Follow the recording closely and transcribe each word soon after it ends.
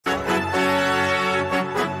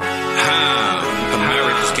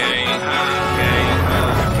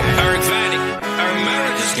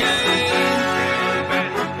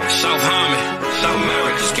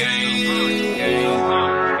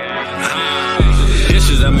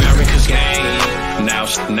Now,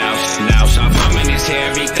 stop humming this here,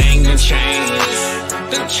 everything done changed.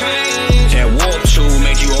 That warp tool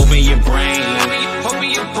made you open your brain.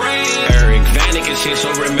 Eric Vanek is here,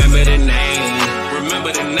 so remember the name.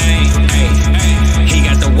 He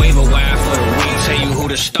got the waiver wire for the week. Tell you who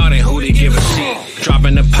to start and who to give a seat.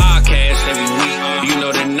 Dropping the podcast every week. You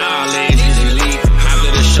know the knowledge is elite.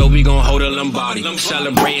 After the show, we gon' hold a Lombardi.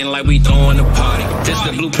 Celebrating like we throwing a party. This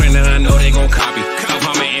the blueprint and I know they gon' copy.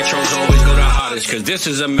 Harmon intros always go the hardest, cause this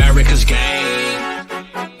is America's game.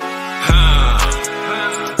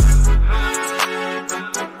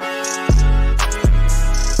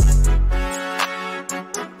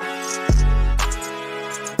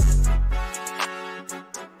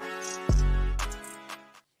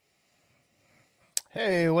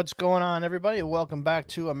 Hey, what's going on, everybody? Welcome back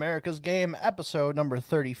to America's Game, episode number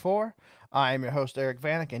 34. I am your host, Eric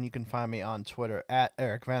Vanek, and you can find me on Twitter at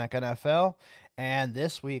Eric Vanek NFL. And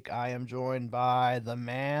this week, I am joined by the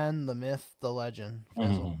man, the myth, the legend,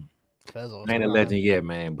 Fizzle. Fizzle, ain't a legend yet,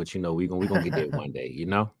 man, but you know we gonna get there one day. You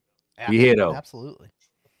know, we here though. Absolutely.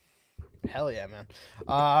 Hell yeah,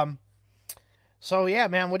 man. So yeah,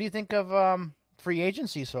 man, what do you think of free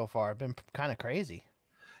agency so far? It's been kind of crazy.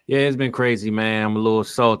 Yeah, it's been crazy, man. I'm a little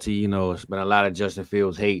salty. You know, it's been a lot of Justin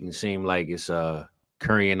Fields hate, and it seemed like it's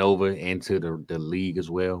carrying over into the league as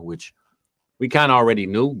well, which we kind of already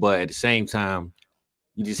knew. But at the same time,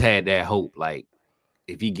 you just had that hope, like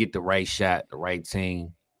if he get the right shot, the right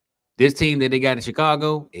team, this team that they got in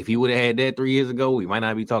Chicago, if he would have had that 3 years ago, we might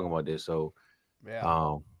not be talking about this. So,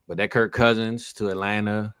 yeah. But that Kirk Cousins to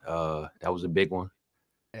Atlanta, that was a big one,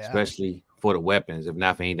 especially for the weapons, if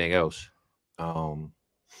not for anything else.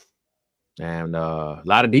 And a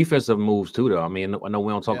lot of defensive moves too, though. I mean, I know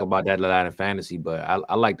we don't talk about that a lot in fantasy, but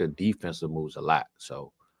I like the defensive moves a lot.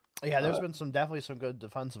 So yeah, there's been definitely some good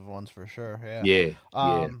defensive ones for sure. Yeah.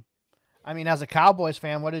 I mean, as a Cowboys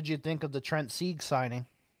fan, what did you think of the Trent Sieg signing?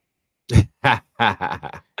 The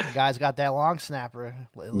guy's got that long snapper.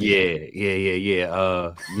 Yeah. You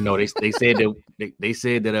know, they said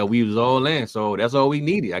that we was all in, so that's all we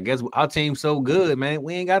needed. I guess our team's so good, man.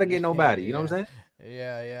 We ain't got to get nobody. You know what I'm saying?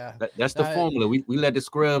 Yeah. That's the formula. We let the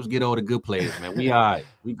scrubs get all the good players, man. We all right.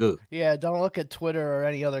 We good. Yeah, don't look at Twitter or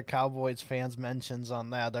any other Cowboys fans' mentions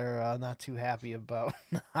on that. They're not too happy about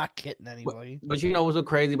not getting anybody. But you know what's so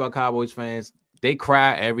crazy about Cowboys fans? They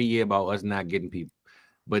cry every year about us not getting people.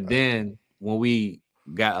 But then when we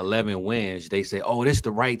got 11 wins, they say, oh, this is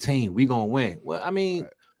the right team. We going to win. Well, I mean,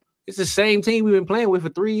 it's the same team we've been playing with for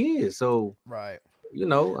 3 years. So, you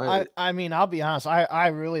know, I mean, I'll be honest. I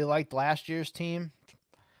really liked last year's team.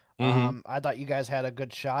 I thought you guys had a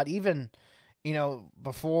good shot. Even, you know,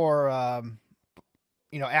 before,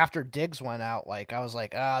 you know, after Diggs went out, like I was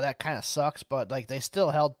like, that kind of sucks. But like they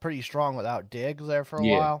still held pretty strong without Diggs there for a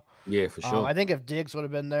while. Yeah, for sure. I think if Diggs would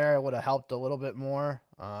have been there, it would have helped a little bit more.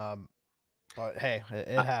 But hey,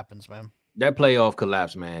 it happens, man. That playoff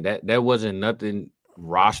collapse, man. That wasn't nothing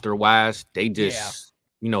roster wise. They just.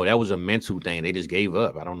 You know, that was a mental thing. They just gave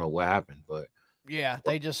up. I don't know what happened, but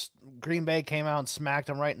they just Green Bay came out and smacked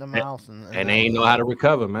them right in the mouth, and they ain't know how to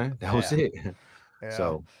recover, man. That was it. Yeah.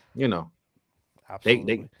 So you know,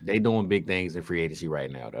 they doing big things in free agency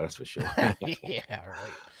right now. That's for sure. Yeah, right.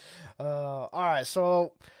 All right,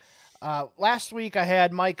 so last week I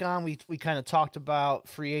had Mike on. We kind of talked about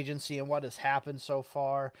free agency and what has happened so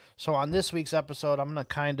far. So on this week's episode, I'm going to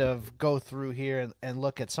kind of go through here and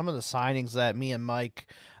look at some of the signings that me and Mike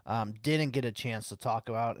didn't get a chance to talk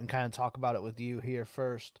about, and kind of talk about it with you here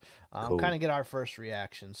first. Cool. Kind of get our first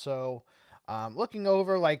reaction. So looking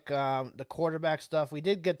over like the quarterback stuff, we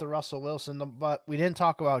did get the Russell Wilson, but we didn't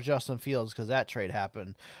talk about Justin Fields because that trade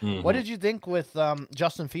happened. What did you think with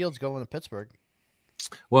Justin Fields going to Pittsburgh?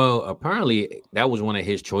 Well, apparently that was one of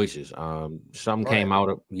his choices. Some came out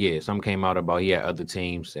about he had other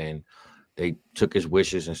teams and they took his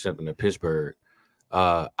wishes and sent him to Pittsburgh.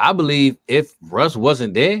 I believe if Russ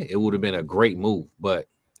wasn't there, it would have been a great move. But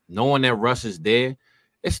knowing that Russ is there,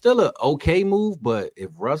 it's still an okay move. But if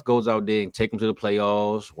Russ goes out there and take him to the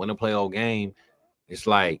playoffs, win a playoff game, it's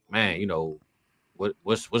like, man, you know,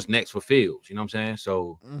 what's next for Fields? You know what I'm saying?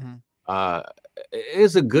 So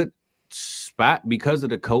it's a good spot because of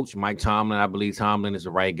the coach, Mike Tomlin. I believe Tomlin is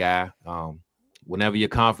the right guy. Whenever your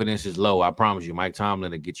confidence is low, I promise you, Mike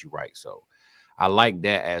Tomlin will get you right. So I like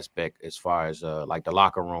that aspect as far as like the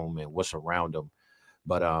locker room and what's around them.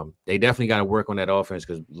 But they definitely got to work on that offense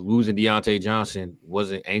because losing Deontay Johnson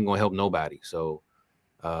ain't gonna help nobody. So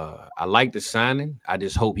I like the signing. I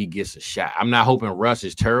just hope he gets a shot. I'm not hoping Russ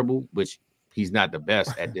is terrible, which he's not the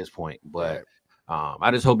best at this point. But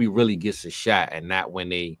I just hope he really gets a shot and not when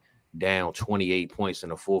they down 28 points in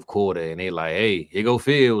the fourth quarter, and they like, hey, here go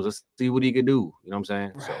Fields. Let's see what he can do. You know what I'm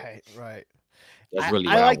saying? Right, So right. that's really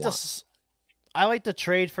I what I like want. this. I like the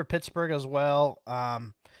trade for Pittsburgh as well.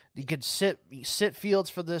 You could sit Fields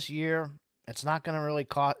for this year. It's not going to really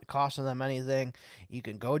cost them anything. You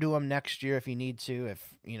can go to him next year if you need to.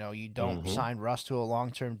 If you don't Mm-hmm. sign Russ to a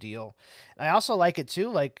long-term deal. And I also like it too.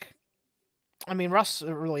 Like, I mean, Russ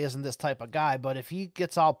really isn't this type of guy, but if he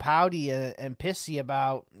gets all pouty and pissy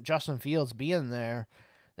about Justin Fields being there,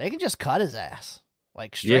 they can just cut his ass.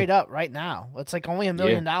 Like Yeah, straight up right now. It's like only $1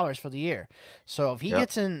 yeah, million for the year. So if he yep.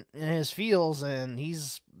 gets in his feels and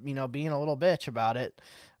he's, being a little bitch about it,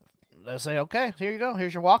 they'll say, okay, here you go.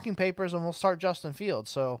 Here's your walking papers and we'll start Justin Fields.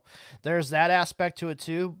 So there's that aspect to it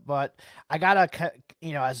too. But I got to,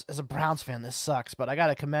 as a Browns fan, this sucks, but I got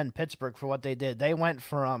to commend Pittsburgh for what they did. They went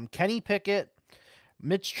from Kenny Pickett,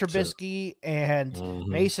 Mitch To, Trubisky, and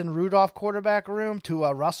mm-hmm. Mason Rudolph quarterback room to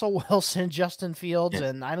a Russell Wilson, Justin Fields, and,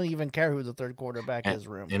 and I don't even care who the third quarterback and, is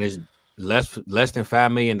room. and it's less than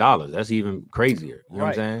 $5 million. That's even crazier. You know what I'm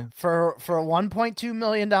Right. saying? For a $1.2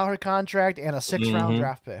 million contract and a 6th-round Mm-hmm.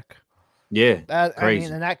 draft pick. Yeah, I mean,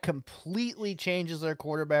 crazy. and that completely changes their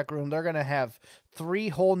quarterback room. They're going to have 3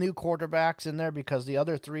 whole new quarterbacks in there because the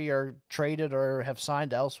other 3 are traded or have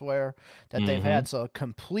signed elsewhere that they've Mm-hmm. had. So a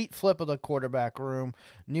complete flip of the quarterback room,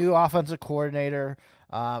 new offensive coordinator.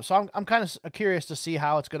 So I'm kind of curious to see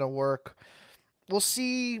how it's going to work. We'll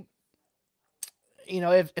see.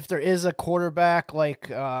 If there is a quarterback like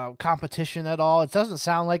competition at all. It doesn't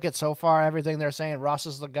sound like it so far. Everything they're saying, Russ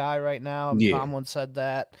is the guy right now. Yeah. Tomlin said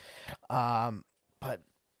that. But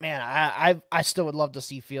man, I still would love to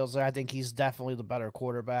see Fields there. I think he's definitely the better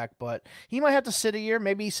quarterback, but he might have to sit a year.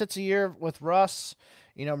 Maybe he sits a year with Russ.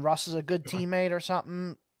 Russ is a good teammate or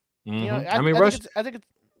something. Mm-hmm. I, I mean, I think I think it's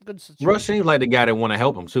a good situation. Russ seems like the guy that want to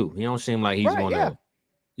help him too. He don't seem like he's Right? going Yeah. to,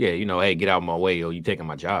 yeah, hey, get out of my way, or you taking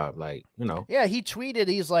my job, like, Yeah, he tweeted,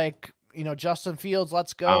 he's like, Justin Fields,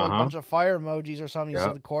 let's go, with a Uh-huh. bunch of fire emojis or something. He said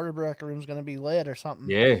Yep. the quarterback room's going to be lit or something.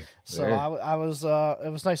 Yeah. So Yeah. I was,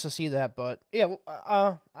 it was nice to see that. But yeah,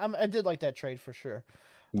 I did like that trade for sure.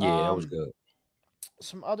 Yeah, that was good.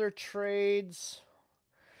 Some other trades.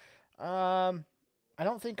 I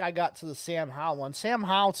don't think I got to the Sam Howell one. Sam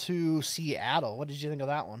Howell to Seattle. What did you think of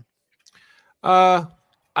that one?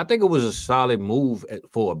 I think it was a solid move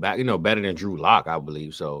for a back, better than Drew Lock, I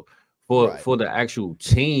believe. So for the actual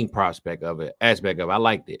team aspect of it, I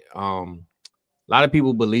liked it. A lot of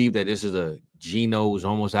people believe that this is a Geno's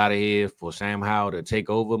almost out of here for Sam Howell to take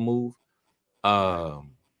over move.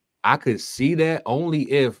 I could see that only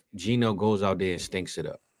if Geno goes out there and stinks it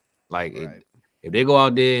up. Like if they go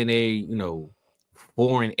out there and they,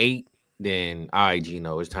 4-8, then all right,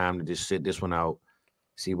 Geno, it's time to just sit this one out,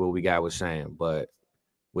 see what we got with Sam. But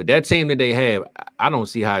with that team that they have, I don't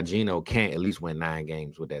see how Geno can't at least win 9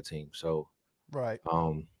 games with that team. So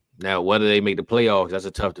now whether they make the playoffs, that's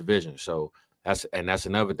a tough division. So that's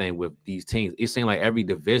another thing with these teams. It seems like every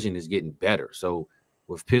division is getting better. So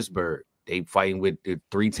with Pittsburgh, they fighting with the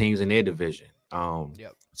 3 teams in their division.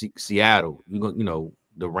 Seattle,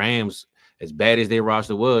 the Rams, as bad as their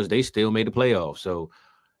roster was, they still made the playoffs. So,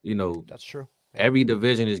 that's true. Every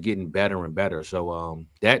division is getting better and better. So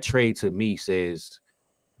that trade to me says,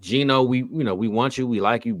 Geno, we want you, we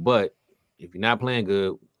like you, but if you're not playing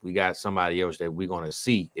good, we got somebody else that we're gonna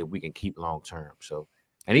see if we can keep long term. So,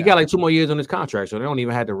 and he got like 2 more years on his contract, so they don't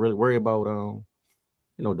even have to really worry about doing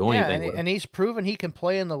anything with him. And he's proven he can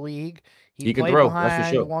play in the league. He can throw, that's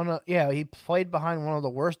for sure. He played behind one of the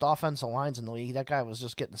worst offensive lines in the league. That guy was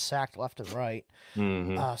just getting sacked left and right.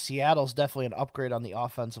 Mm-hmm. Seattle's definitely an upgrade on the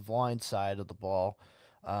offensive line side of the ball.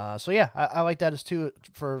 So yeah, I like that as too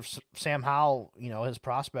for Sam Howell. His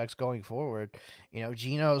prospects going forward.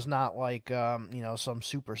 Geno's not like some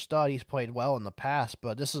super stud. He's played well in the past,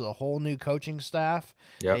 but this is a whole new coaching staff.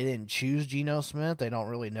 Yep. They didn't choose Geno Smith. They don't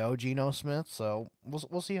really know Geno Smith, so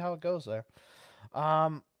we'll see how it goes there.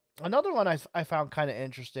 Another one I found kind of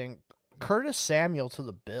interesting: Curtis Samuel to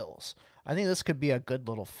the Bills. I think this could be a good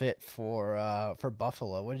little fit for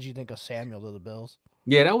Buffalo. What did you think of Samuel to the Bills?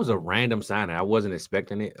 Yeah, that was a random signing. I wasn't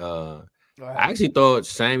expecting it. I actually thought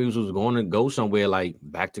Samuels was going to go somewhere like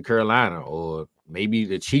back to Carolina or maybe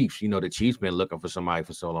the Chiefs. The Chiefs been looking for somebody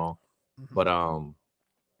for so long. But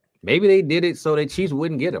maybe they did it so the Chiefs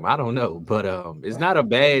wouldn't get him. I don't know. But it's not a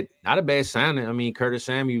bad signing. I mean, Curtis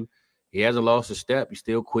Samuel, he hasn't lost a step. He's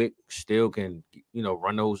still quick, still can,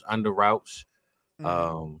 run those under routes.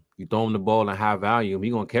 You throw him the ball in high volume,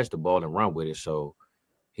 he's gonna catch the ball and run with it. So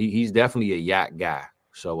he's definitely a yak guy.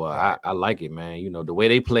 So I like it, man. The way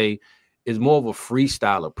they play, it's more of a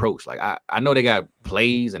freestyle approach. Like I know they got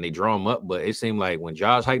plays and they draw them up, but it seemed like when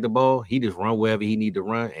Josh hiked the ball, he just run wherever he need to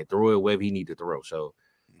run and throw it wherever he need to throw. So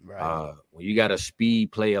Right. when you got a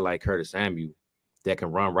speed player like Curtis Samuel that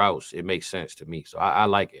can run routes, it makes sense to me. So I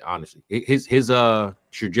like it, honestly. His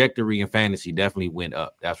trajectory in fantasy definitely went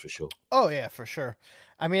up. That's for sure. Oh yeah, for sure.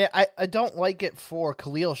 I mean, I don't like it for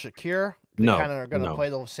Khalil Shakir. They kind No, of are going to no. play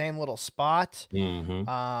the same little spot.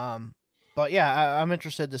 Mm-hmm. But yeah, I'm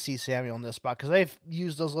interested to see Samuel in this spot because they've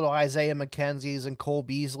used those little Isaiah McKenzie's and Cole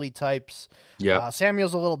Beasley types. Yeah.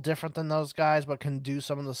 Samuel's a little different than those guys, but can do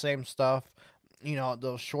some of the same stuff. You know,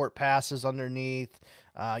 those short passes underneath.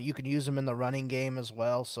 You can use them in the running game as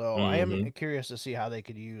well. So I am Mm-hmm. curious to see how they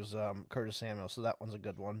could use Curtis Samuel. So that one's a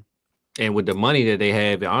good one. And with the money that they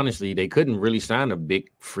have, honestly, they couldn't really sign a big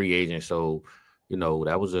free agent. So,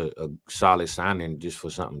 that was a solid signing just for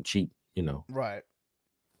something cheap, Right.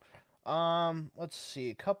 Let's see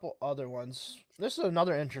a couple other ones. This is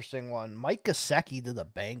another interesting one. Mike Gesicki to the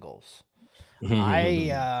Bengals.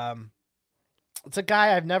 I it's a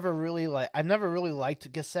guy I've never really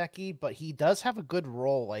liked Gesicki, but he does have a good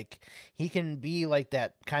role. Like he can be like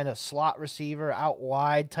that kind of slot receiver, out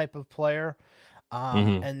wide type of player.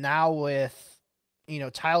 Mm-hmm. And now with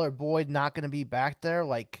Tyler Boyd not going to be back there,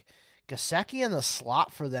 like Gesicki in the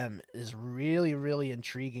slot for them is really really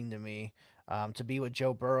intriguing to me. To be with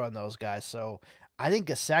Joe Burrow and those guys, so I think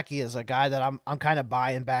Gesicki is a guy that I'm kind of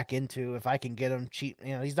buying back into if I can get him cheap.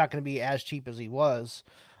 He's not going to be as cheap as he was,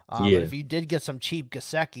 but Yeah. if you did get some cheap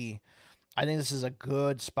Gesicki, I think this is a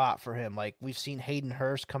good spot for him. Like we've seen Hayden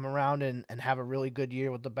Hurst come around and have a really good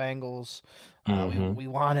year with the Bengals. Mm-hmm. We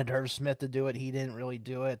wanted Hurst Smith to do it. He didn't really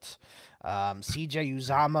do it. CJ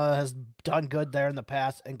Uzama has done good there in the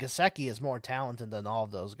past, and Gesicki is more talented than all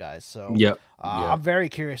of those guys. So Yep. Yep. I'm very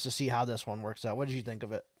curious to see how this one works out. What did you think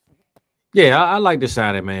of it? Yeah, I like the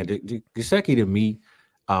signing, man. Gesicki to me,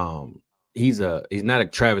 he's not a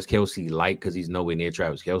Travis Kelce like because he's nowhere near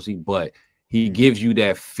Travis Kelce, but he gives you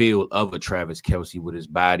that feel of a Travis Kelce with his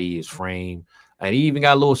body, his frame, and he even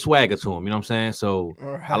got a little swagger to him. You know what I'm saying? So I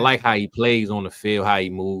Right. like how he plays on the field, how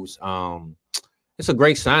he moves. It's a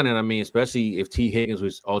great signing. I mean, especially if T. Higgins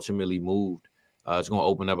was ultimately moved, it's going to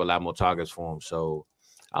open up a lot more targets for him. So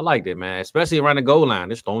I like that, man. Especially around the goal line,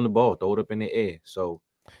 just throwing the ball, throw it up in the air. So.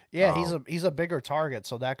 Yeah, he's a bigger target,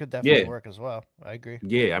 so that could definitely Yeah, work as well. I agree.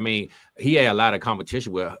 yeah. I mean, he had a lot of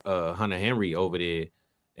competition with Hunter Henry over there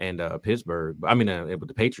and Pittsburgh. I mean, with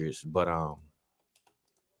the Patriots. But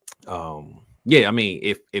yeah. I mean,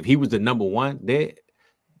 if he was the number one, there,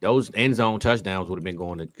 those end zone touchdowns would have been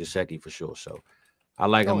going to Gesicki for sure. So I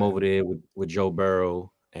like Oh him yeah. over there with Joe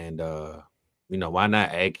Burrow, and why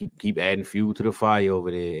not keep adding fuel to the fire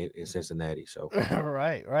over there in Cincinnati? So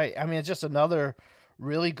Right, right. I mean, it's just another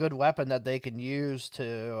really good weapon that they can use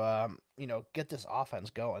to, get this offense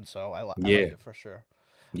going. So I like yeah, it for sure.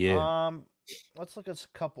 yeah, Um, let's look at a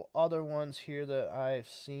couple other ones here that I've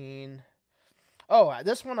seen. Oh,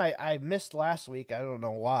 this one I missed last week. I don't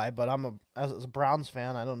know why, but as a Browns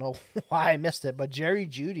fan, I don't know why I missed it. But Jerry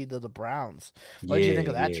Judy to the Browns. What did you yeah, think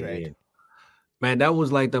of that yeah, trade? yeah. Man, that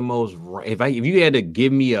was like the most. If you had to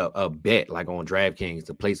give me a bet, like on DraftKings,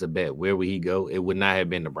 to place a bet, where would he go? It would not have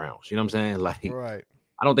been the Browns. You know what I'm saying? Like, Right.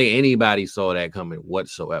 I don't think anybody saw that coming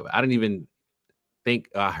whatsoever. I didn't even think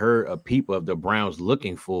I heard of people of the Browns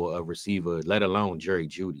looking for a receiver, let alone Jerry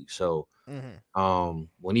Judy. So, Mm-hmm.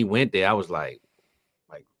 when he went there, I was like,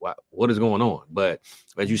 what is going on? But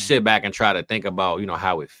as you Mm-hmm. sit back and try to think about,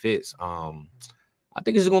 how it fits, I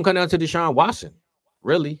think it's going to come down to Deshaun Watson.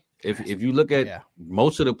 Really, if you look at Yeah.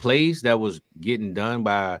 most of the plays that was getting done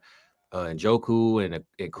by Njoku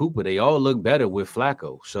and Cooper, they all look better with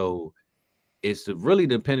Flacco. So it's really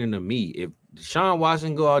dependent on me. If Deshaun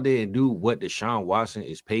Watson go out there and do what Deshaun Watson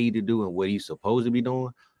is paid to do and what he's supposed to be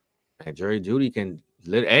doing, and Jerry Judy can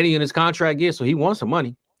let Eddie in his contract get, so he wants some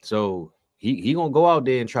money. So he gonna go out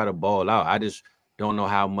there and try to ball out. I just don't know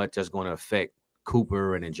how much that's gonna affect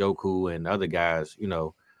Cooper and Njoku and other guys,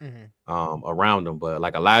 Mm-hmm. around them. But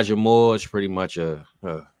like Elijah Moore is pretty much good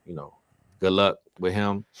luck with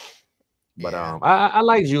him. But Yeah. I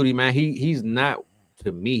like Judy, man. He's not,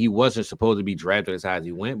 to me, he wasn't supposed to be drafted as high as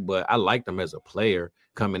he went, but I liked him as a player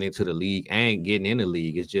coming into the league and getting in the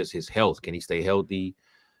league. It's just his health. Can he stay healthy?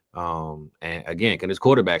 And again, can his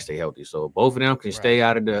quarterback stay healthy? So both of them can Right. stay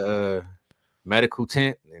out of the medical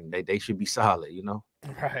tent, and they should be solid.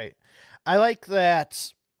 Right. I like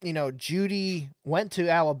that, Judy went to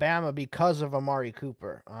Alabama because of Amari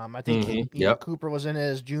Cooper. I think Yep. Cooper was in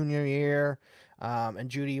his junior year, and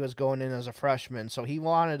Judy was going in as a freshman, so he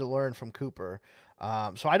wanted to learn from Cooper.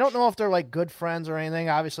 So I don't know if they're like good friends or anything.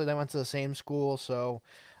 Obviously, they went to the same school, so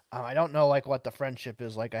I don't know like what the friendship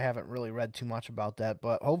is like. I haven't really read too much about that,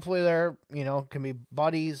 but hopefully they're can be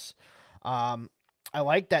buddies. I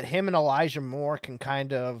like that him and Elijah Moore can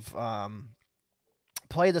kind of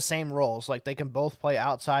play the same roles. Like they can both play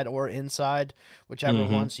outside or inside, whichever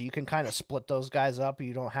one. So you can kind of split those guys up.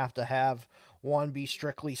 You don't have to have one be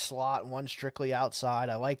strictly slot, one strictly outside.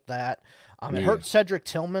 I like that. It hurts Cedric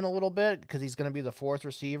Tillman a little bit because he's going to be the fourth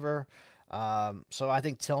receiver. So I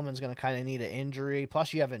think Tillman's going to kind of need an injury.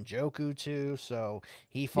 Plus, you have Njoku too, so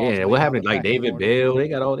he falls. Yeah, what happened? Like David Bell, they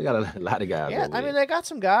got a lot of guys. Yeah, I mean they got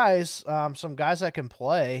some guys that can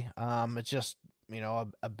play. It's just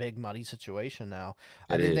a big muddy situation now.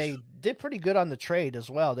 I think they did pretty good on the trade as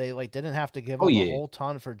well. They didn't have to give up a whole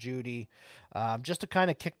ton for Judy, just to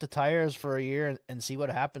kind of kick the tires for a year and see what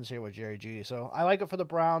happens here with Jerry Judy. So I like it for the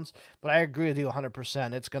Browns, but I agree with you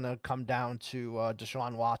 100%. It's going to come down to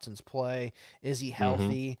Deshaun Watson's play. Is he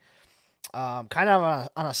healthy? Kind of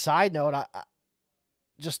on a side note, I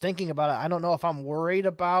just thinking about it, I don't know if I'm worried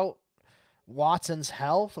about Watson's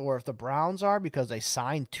health or if the Browns are, because they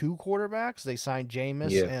signed two quarterbacks. They signed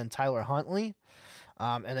Jameis and Tyler Huntley.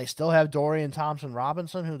 And they still have Dorian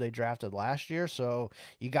Thompson-Robinson, who they drafted last year. So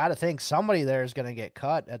you got to think somebody there is going to get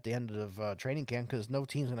cut at the end of training camp because no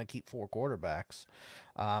team's going to keep four quarterbacks.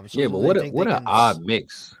 But what an odd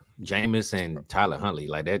mix. Jameis and Tyler Huntley,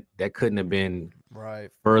 like that couldn't have been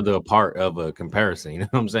further apart of a comparison. You know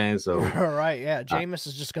what I'm saying? So right, yeah. Jameis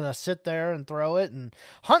is just gonna sit there and throw it, and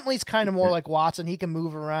Huntley's kind of more like Watson. He can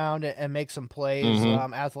move around and make some plays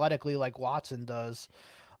athletically like Watson does.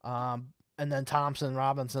 And then Thompson,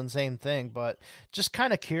 Robinson, same thing. But just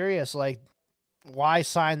kind of curious, like why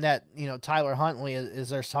sign that? Tyler Huntley. Is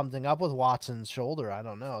there something up with Watson's shoulder? I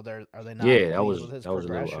don't know. Are they not? Yeah, that was his a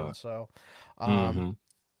progression. little. So.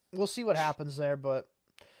 We'll see what happens there, but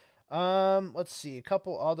let's see a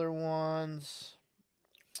couple other ones.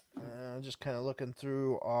 Just kind of looking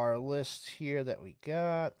through our list here that we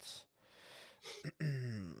got.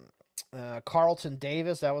 Carlton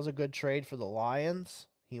Davis, that was a good trade for the Lions.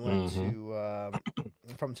 He went to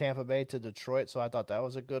from Tampa Bay to Detroit, so I thought that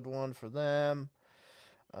was a good one for them.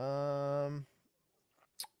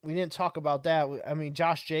 We didn't talk about that. I mean,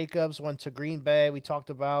 Josh Jacobs went to Green Bay. We talked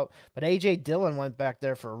about, but A.J. Dillon went back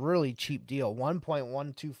there for a really cheap deal,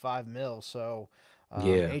 $1.125 million. So,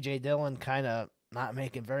 A.J. Dillon kind of not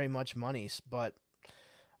making very much money, but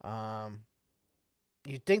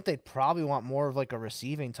you'd think they'd probably want more of like a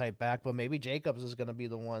receiving type back, but maybe Jacobs is going to be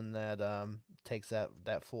the one that takes that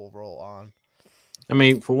full role on. I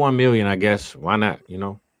mean, for $1 million, I guess why not?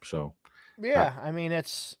 So yeah, I mean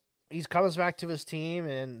he comes back to his team,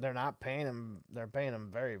 and they're not paying him. They're paying him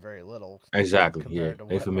very, very little. Exactly. Yeah,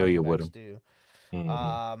 they're familiar with him.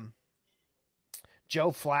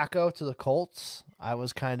 Joe Flacco to the Colts. I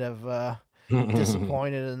was kind of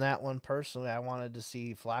disappointed in that one personally. I wanted to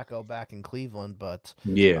see Flacco back in Cleveland, but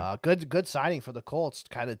good signing for the Colts.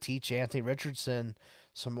 Kind of teach Anthony Richardson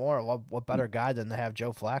some more. What better guy than to have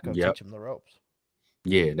Joe Flacco teach him the ropes?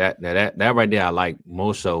 Yeah, that right there I like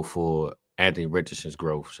more so for Anthony Richardson's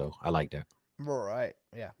growth, so I like that. Right.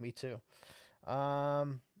 Yeah, me too. Now,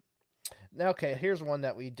 okay, here's one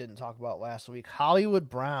that we didn't talk about last week. Hollywood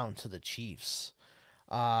Brown to the Chiefs.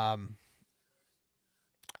 I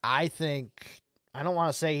think, I don't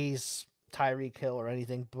want to say he's Tyreek Hill or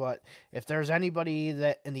anything, but if there's anybody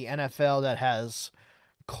that in the NFL that has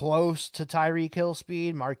close to Tyreek Hill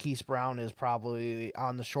speed, Marquise Brown is probably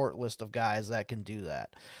on the short list of guys that can do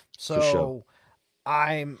that. So sure.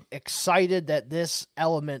 I'm excited that this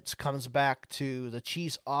element comes back to the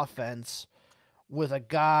Chiefs offense with a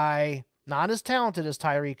guy not as talented as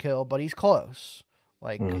Tyreek Hill, but he's close.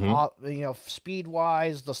 Like, speed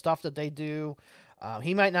wise, the stuff that they do,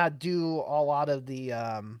 he might not do a lot of the,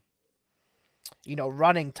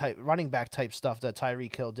 running back type stuff that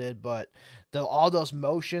Tyreek Hill did, but all those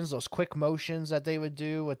motions, those quick motions that they would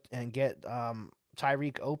do and get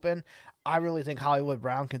Tyreek open, I really think Hollywood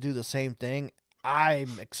Brown can do the same thing.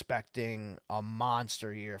 I'm expecting a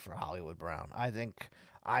monster year for Hollywood Brown. I think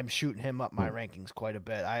I'm shooting him up my rankings quite a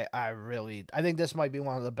bit. I think this might be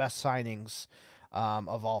one of the best signings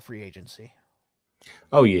of all free agency.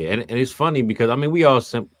 Oh yeah, and it's funny because I mean we all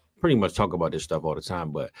pretty much talk about this stuff all the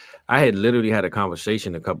time, but I had literally had a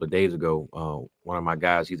conversation a couple of days ago. One of my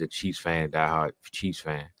guys, he's a Chiefs fan, diehard Chiefs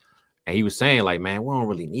fan, and he was saying like, man, we don't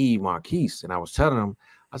really need Marquise. And I was telling him,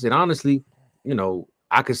 I said honestly,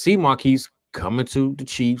 I could see Marquise coming to the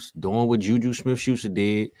Chiefs, doing what Juju Smith-Schuster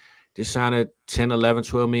did, just sign a $10, $11,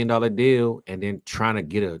 $12 million deal, and then trying to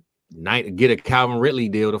get a Calvin Ridley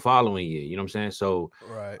deal the following year. You know what I'm saying? So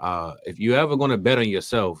right. If you're ever going to bet on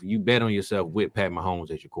yourself, you bet on yourself with Pat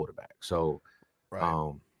Mahomes as your quarterback. So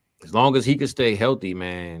right. as long as he could stay healthy,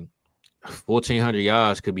 man, 1,400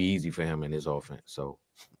 yards could be easy for him in his offense. So,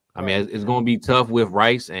 I mean, it's going to be tough with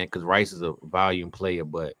Rice, and because Rice is a volume player,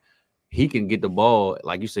 but he can get the ball,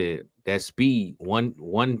 like you said, that speed.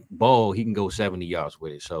 One ball, he can go 70 yards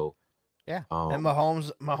with it. So, Yeah, and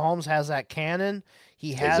Mahomes has that cannon.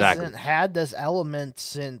 He exactly. hasn't had this element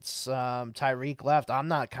since Tyreek left. I'm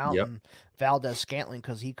not Yep. counting Valdez Scantling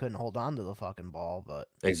because he couldn't hold on to the fucking ball, but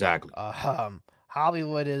Exactly.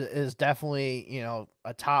 Hollywood is definitely,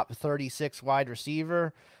 a top 36 wide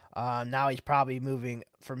receiver. Now he's probably moving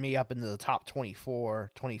for me up into the top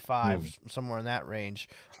 24, 25, somewhere in that range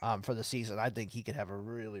for the season. I think he could have a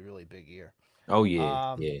really, really big year. Oh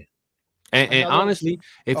yeah, Um, yeah. And another, honestly,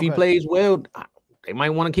 if he okay, plays well, they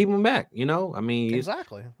might want to keep him back. I mean,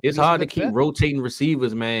 exactly. it's He's a hard to good keep fit. rotating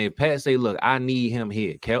receivers, man. If Pat say, "Look, I need him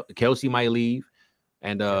here." Kelsey might leave,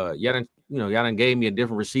 and y'all done gave me a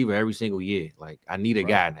different receiver every single year. Like I need a Right,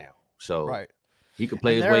 guy now, so right. he can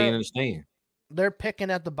play And his way in and stand. they're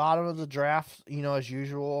picking at the bottom of the draft, as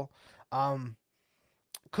usual. Um,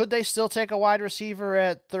 could they still take a wide receiver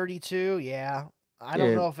at 32? Yeah. I don't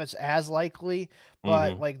Yeah. know if it's as likely,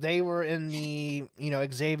 but Mm-hmm. like they were in the,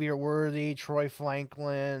 Xavier Worthy, Troy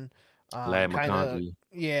Franklin, Lad kind of, McConkey.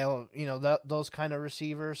 yeah, those kind of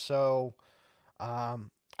receivers. So,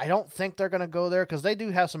 I don't think they're going to go there because they do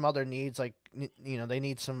have some other needs. Like, they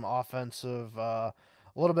need some offensive, a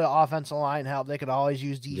little bit of offensive line help. They could always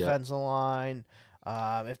use Yeah. defensive line.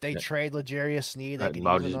 If they Yeah. trade Legarius Sneed, they could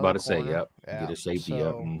I use was just another about to say, corner. yep. Get Yeah. a safety. Yep.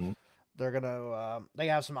 So Mm-hmm. they're gonna they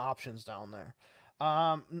have some options down there.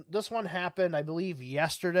 This one happened, I believe,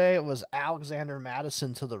 yesterday. It was Alexander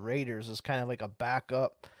Madison to the Raiders as kind of like a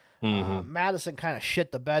backup. Mm-hmm. Madison kind of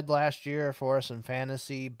shit the bed last year for us in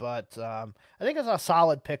fantasy, but I think it's a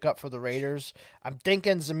solid pickup for the Raiders. I'm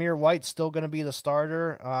thinking Zamir White's still going to be the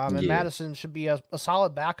starter, and Yeah. Madison should be a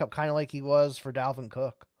solid backup, kind of like he was for Dalvin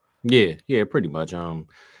Cook. Yeah. Yeah. Pretty much.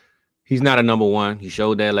 He's not a number one. He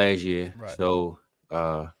showed that last year. Right. So,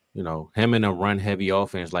 him in a run heavy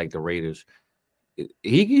offense like the Raiders,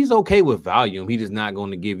 he's okay with volume. He just not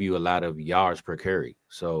going to give you a lot of yards per carry.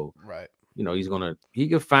 So, Right. he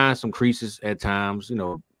could find some creases at times.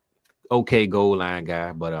 Okay goal line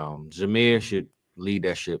guy, but Jameer should lead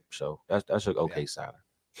that ship. So that's an Yeah. okay sign.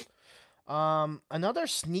 Another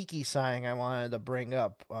sneaky signing I wanted to bring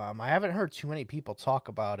up. I haven't heard too many people talk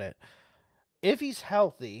about it. If he's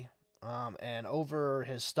healthy, and over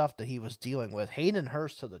his stuff that he was dealing with, Hayden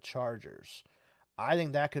Hurst to the Chargers. I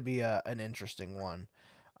think that could be an interesting one.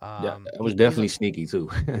 Yeah, it was He's a definitely sneaky too.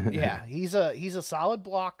 yeah, he's a solid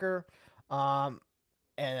blocker. Um,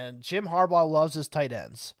 and Jim Harbaugh loves his tight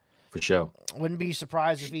ends. For sure. Wouldn't be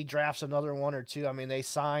surprised if he drafts another one or two. I mean, they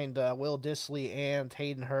signed Will Disley and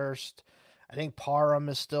Hayden Hurst. I think Parham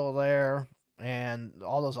is still there, and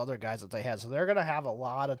all those other guys that they had. So they're going to have a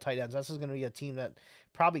lot of tight ends. This is going to be a team that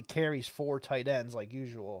probably carries 4 tight ends like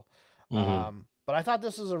usual. Hmm. But I thought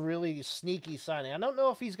this was a really sneaky signing. I don't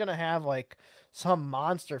know if he's going to have like some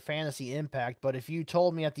monster fantasy impact, but if you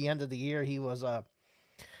told me at the end of the year he was a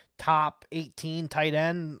top 18 tight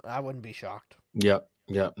end, I wouldn't be shocked. Yep.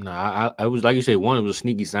 Yep. No, I was like you said, one, it was a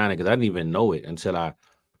sneaky signing because I didn't even know it until I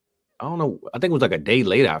don't know. I think it was like a day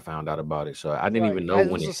later I found out about it. So I didn't Right. even know I when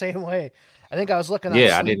was the it. same way. I think I was looking on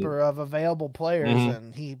Yeah, I didn't. Sleeper of available players Mhm.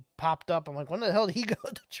 and he popped up. I'm like, when the hell did he go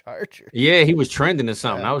to the Chargers? Yeah, he was trending or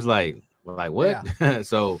something. Yeah. I was like what? Yeah.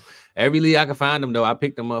 So every league I could find him though, I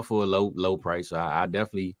picked him up for a low price. So I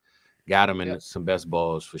definitely got him in Yep. some best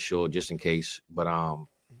balls for sure, just in case. But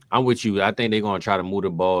I'm with you. I think they're gonna try to move the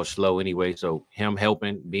ball slow anyway. So him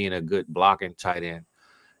helping, being a good blocking tight end,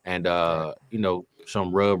 and Right.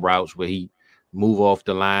 some rub routes where he move off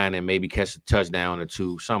the line and maybe catch a touchdown or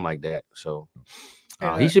two, something like that. So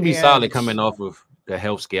he should be solid And coming off of the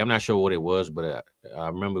health scare. I'm not sure what it was, but I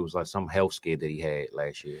remember it was like some health scare that he had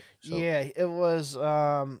last year. So yeah, it was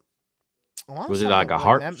I want to was it say like a like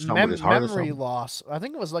heart, something with his heart or memory something? loss. I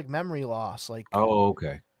think it was like memory loss, like Oh,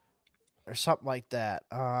 okay. or something like that.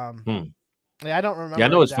 Hmm. Yeah, I don't Yeah, I remember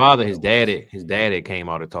know his exactly father, what it was. his dad had came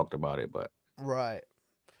out and talked about it, but Right.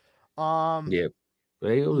 Um, yeah,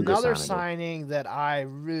 but it was a good Another signing though. signing that I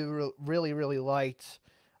really liked,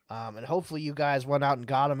 and hopefully you guys went out and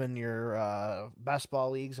got him in your best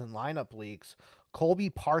ball leagues and lineup leagues. Colby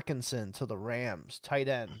Parkinson to the Rams, tight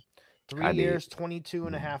end, three I did. years, 22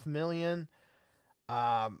 and a Mhm. half million.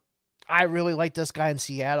 Um, I really like this guy in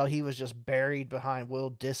Seattle. He was just buried behind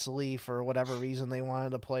Will Disley for whatever reason they wanted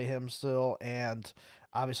to play him still, and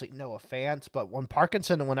obviously Noah Fant. But when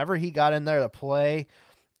Parkinson, whenever he got in there to play,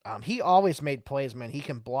 he always made plays, man. He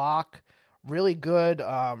can block, really good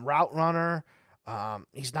route runner.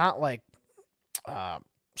 He's not like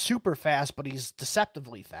super fast, but he's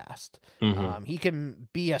deceptively fast. Mm-hmm. He can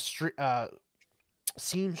be a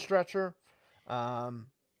seam stretcher. Um,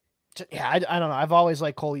 yeah, I don't know. I've always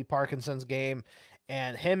liked Colby Parkinson's game,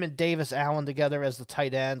 and him and Davis Allen together as the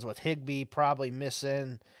tight ends, with Higbee probably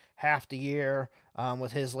missing half the year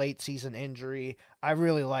with his late season injury. I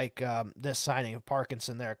really like this signing of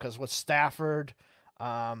Parkinson there, because with Stafford,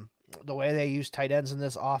 the way they use tight ends in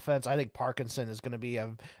this offense, I think Parkinson is going to be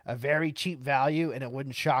a very cheap value, and it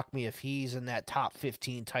wouldn't shock me if he's in that top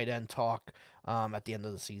 15 tight end talk at the end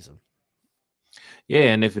of the season.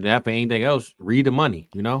 Yeah, and if it happened anything else, read the money.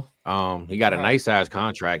 You know, he got a nice size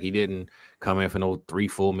contract. He didn't come in for no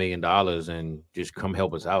 $3-4 million and just come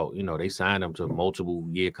help us out. You know, they signed him to a multiple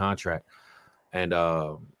year contract, and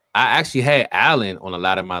I actually had Allen on a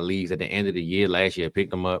lot of my leagues at the end of the year last year.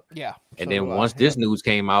 Picked him up, Yeah, and then once this news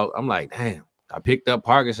came out, I'm like, damn, I picked up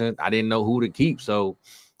Parkinson. I didn't know who to keep, so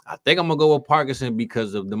I think I'm gonna go with Parkinson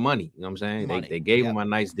because of the money. You know what I'm saying? They gave him a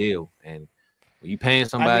nice deal, and when you paying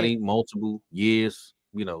somebody multiple years,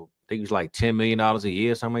 you know, I think it was like $10 million a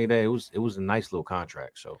year, something like that. It was a nice little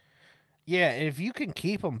contract. So yeah, if you can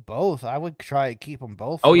keep them both, I would try to keep them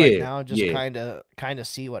both now, and just kind of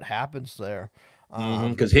see what happens there.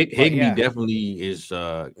 Because Higbee definitely is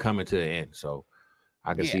coming to the end, so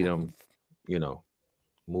I can see them, you know,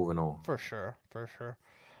 moving on for sure.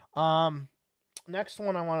 Next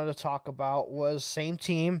one I wanted to talk about was same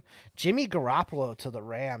team, Jimmy Garoppolo to the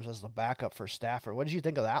Rams as the backup for Stafford. What did you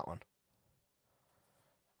think of that one?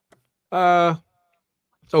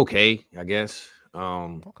 It's okay, I guess.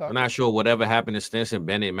 I'm not sure whatever happened to Stetson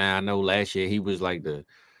Bennett, man. I know last year he was like the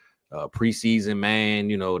preseason man.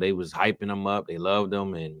 You know, they was hyping him up. They loved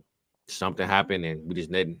him, and something happened, and we just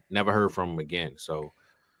never heard from him again. So,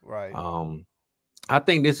 I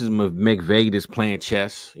think this is McVay just playing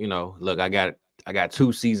chess. You know, look, I got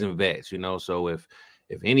 2 seasoned vets. You know, so if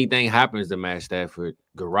anything happens to Matt Stafford,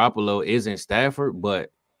 Garoppolo isn't Stafford,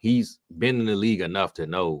 but he's been in the league enough to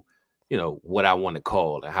know, you know, what I want to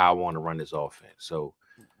call and how I want to run this offense. So,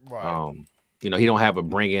 you know, he don't have to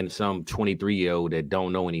bring in some 23-year-old that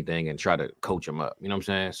don't know anything and try to coach him up. You know what I'm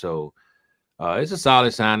saying? So it's a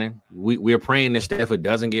solid signing. We're praying that Stafford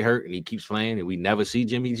doesn't get hurt and he keeps playing and we never see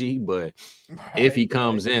Jimmy G. But if he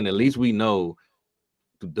comes in, at least we know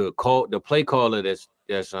the play caller that's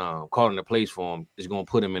calling the plays for him is going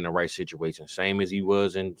to put him in the right situation, same as he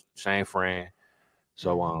was in San Fran.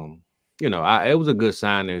 So you know, it was a good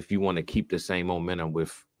sign if you want to keep the same momentum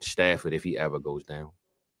with Stafford if he ever goes down.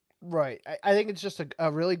 Right. I think it's just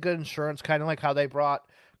a really good insurance, kind of like how they brought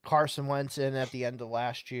Carson Wentz in at the end of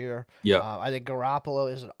last year. Yeah. I think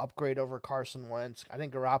Garoppolo is an upgrade over Carson Wentz. I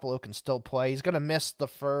think Garoppolo can still play. He's going to miss the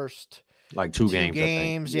first like two games. I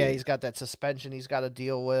think. Yeah, he's got that suspension he's got to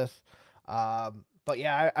deal with. But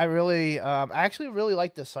yeah, I actually really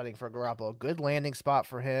like this signing for Garoppolo. Good landing spot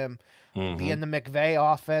for him. Be in the McVay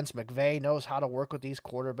offense. McVay knows how to work with these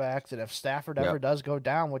quarterbacks, and if Stafford ever does go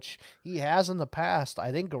down, which he has in the past,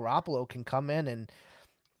 I think Garoppolo can come in, and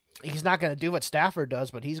he's not going to do what Stafford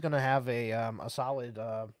does, but he's going to have a solid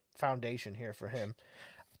foundation here for him.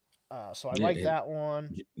 So I like that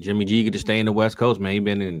one. Jimmy G get to stay in the West Coast, man. He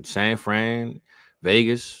been in San Fran,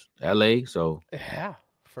 Vegas, LA, so yeah,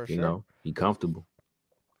 for sure. You know, he comfortable.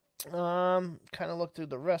 Kind of look through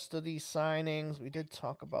the rest of these signings. We did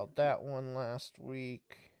talk about that one last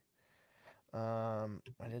week. I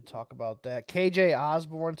did talk about that. KJ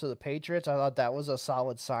Osborne to the Patriots. I thought that was a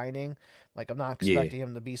solid signing. Like, I'm not expecting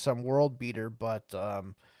him to be some world beater, but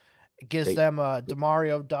it gives them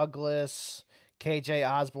Demario Douglas, KJ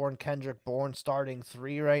Osborne, Kendrick Bourne starting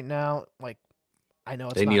 3 right now. Like, I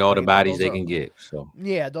know they need all the bodies they can get. So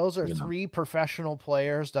yeah, those are 3 professional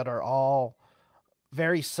players that are all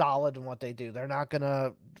very solid in what they do. They're not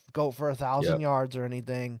gonna go for 1,000 yards or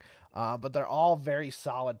anything, but they're all very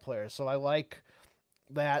solid players. So I like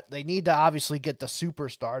that. They need to obviously get the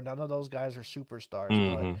superstar. None of those guys are superstars,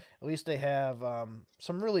 but at least they have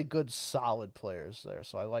some really good, solid players there.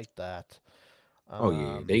 So I like that.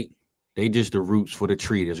 They just the roots for the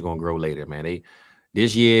tree that's gonna grow later, man.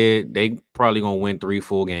 This year they probably gonna win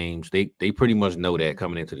 3-4 games. They pretty much know that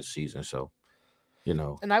coming into the season. So, you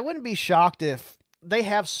know, and I wouldn't be shocked if they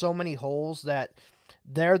have so many holes that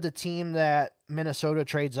they're the team that Minnesota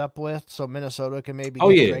trades up with, so Minnesota can maybe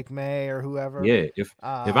get Drake May or whoever. Yeah, if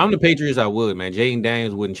I'm the Patriots, I would, man. Jaden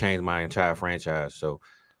Daniels wouldn't change my entire franchise. So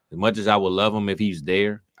as much as I would love him if he's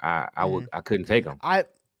there, I couldn't take him.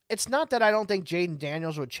 It's not that I don't think Jaden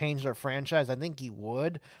Daniels would change their franchise. I think he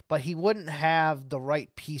would, but he wouldn't have the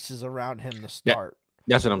right pieces around him to start.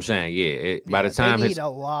 That's what I'm saying. Yeah. By the time they need a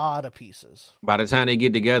lot of pieces. By the time they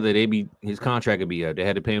get together, his contract would be up. They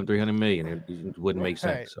had to pay him $300 million. It wouldn't make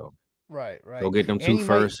sense. So right. go get them And two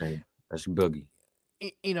first, and that's boogie.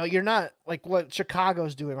 You know, you're not like what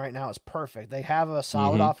Chicago's doing right now is perfect. They have a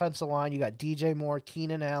solid offensive line. You got DJ Moore,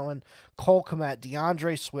 Keenan Allen, Cole Kmet,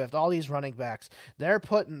 DeAndre Swift, all these running backs.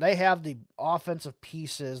 They have the offensive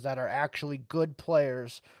pieces that are actually good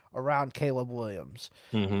players around Caleb Williams.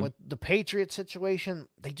 With the Patriots situation,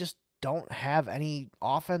 they just don't have any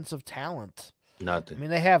offensive talent. Nothing. I mean,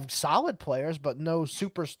 they have solid players, but no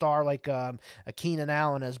superstar like a Keenan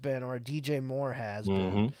Allen has been or a DJ Moore has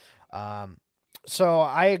been. So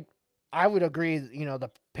I would agree, you know, the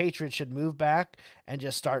Patriots should move back and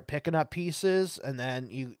just start picking up pieces, and then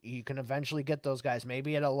you can eventually get those guys.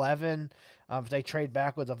 Maybe at 11, if they trade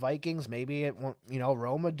back with the Vikings, maybe it won't, you know,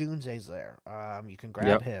 Roma Dunze's there. You can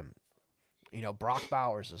grab him. You know, Brock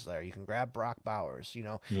Bowers is there. You can grab Brock Bowers, you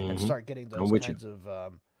know, and start getting those kinds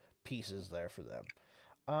of pieces there for them.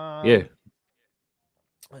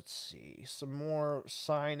 Let's see. Some more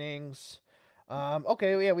signings.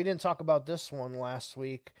 Okay, yeah, we didn't talk about this one last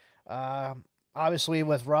week. Obviously,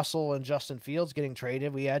 with Russell and Justin Fields getting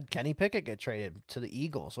traded, we had Kenny Pickett get traded to the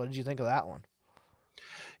Eagles. What did you think of that one?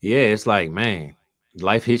 Yeah, it's like, man,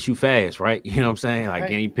 life hits you fast, right? You know what I'm saying? Like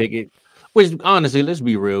Kenny Pickett, which honestly, let's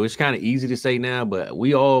be real, it's kind of easy to say now, but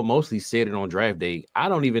we all mostly said it on draft day. I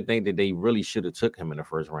don't even think that they really should have took him in the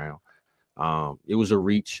first round. It was a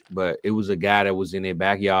reach, but it was a guy that was in their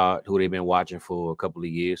backyard who they've been watching for a couple of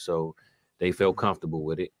years, so they felt comfortable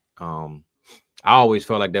with it. I always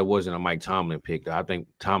felt like that wasn't a Mike Tomlin pick. I think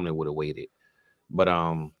Tomlin would have waited. But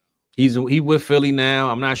he with Philly now.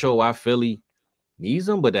 I'm not sure why Philly needs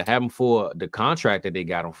him, but to have him for the contract that they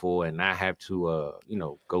got him for and not have to you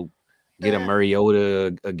know, go get a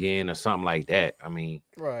Mariota again or something like that. I mean,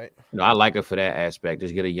 you know, I like it for that aspect.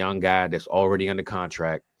 Just get a young guy that's already under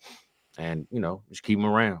contract and, you know, just keep him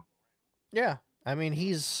around. Yeah. I mean,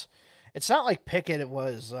 it's not like Pickett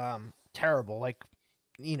was terrible. Like,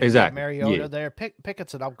 you know, Mariota there.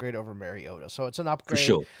 Pickett's an upgrade over Mariota, so it's an upgrade. For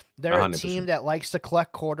sure. They're 100%. A team that likes to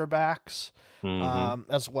collect quarterbacks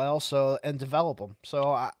as well, so and develop them.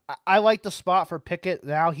 So I like the spot for Pickett.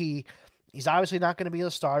 Now he's obviously not going to be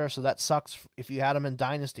the starter, so that sucks if you had him in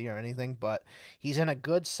Dynasty or anything. But he's in a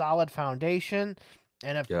good, solid foundation.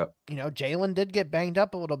 And if you know, Jalen did get banged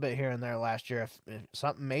up a little bit here and there last year. If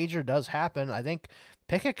something major does happen, I think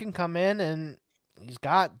Pickett can come in and. He's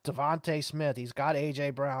got Devontae Smith. He's got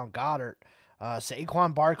A.J. Brown, Goddard,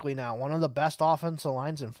 Saquon Barkley now, one of the best offensive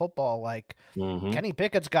lines in football. Like, Kenny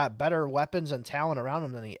Pickett's got better weapons and talent around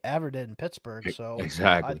him than he ever did in Pittsburgh. So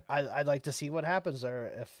I'd like to see what happens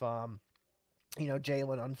there if, you know,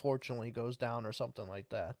 Jalen unfortunately goes down or something like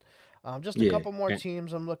that. Just a couple more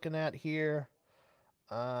teams I'm looking at here.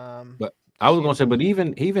 But I was going to say, but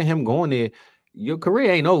even him going there, your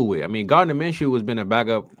career ain't over with. I mean, Gardner Minshew has been a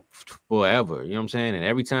backup forever. You know what I'm saying? And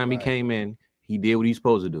every time he came in, he did what he's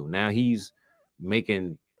supposed to do. Now he's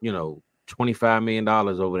making, you know, $25 million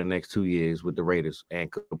over the next 2 years with the Raiders and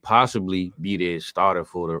could possibly be their starter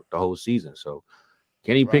for the whole season. So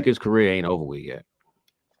Kenny Pickett's career ain't over with yet.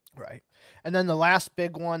 Right. And then the last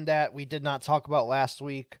big one that we did not talk about last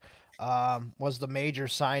week was the major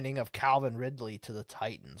signing of Calvin Ridley to the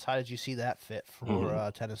Titans. How did you see that fit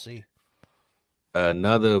for Tennessee?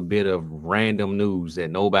 Another bit of random news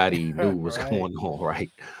that nobody knew was going on,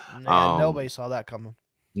 right? Nobody saw that coming.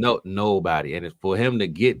 No, nobody. And for him to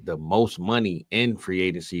get the most money in free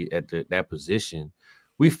agency at that position,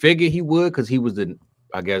 we figured he would because he was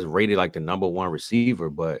I guess, rated like the #1 receiver.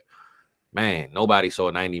 But man, nobody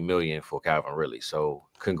saw $90 million for Calvin Ridley. So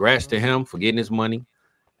congrats to him for getting his money.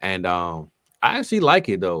 And I actually like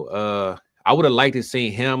it though. I would have liked to see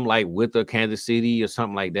him like with the Kansas City or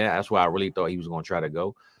something like that. That's why I really thought he was going to try to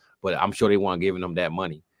go, but I'm sure they weren't giving him that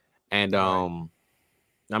money. And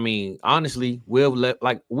I mean, honestly, Will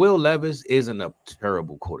Levis isn't a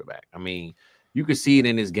terrible quarterback. I mean, you can see it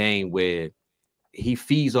in his game where he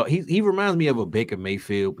feeds off. He reminds me of a Baker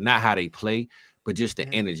Mayfield, not how they play, but just the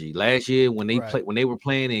energy. Last year when they were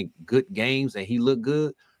playing in good games and he looked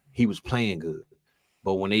good, he was playing good.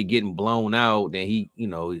 But when they getting blown out, then he, you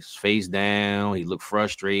know, he's face down. He looked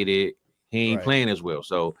frustrated. He ain't playing as well.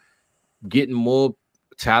 So getting more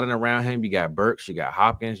talent around him. You got Burks, you got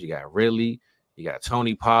Hopkins, you got Ridley, you got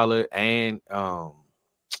Tony Pollard and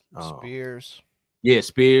Spears. Yeah,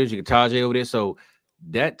 Spears. You got Tajay over there. So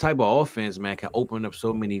that type of offense, man, can open up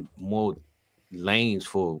so many more lanes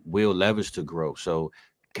for Will Levis to grow. So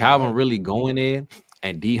Calvin really going there,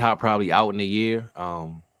 and D-Hop probably out in the year.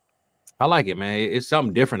 I like it, man. It's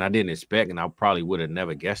something different I didn't expect, and I probably would have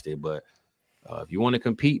never guessed it. But If you want to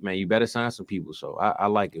compete, man, you better sign some people. So I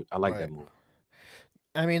like it. I like that Right. move.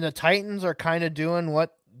 I mean, the Titans are kind of doing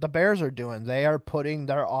what the Bears are doing. They are putting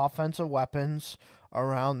their offensive weapons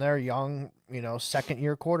around their young, second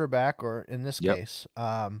year quarterback, or in this Yep. case,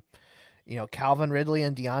 Calvin Ridley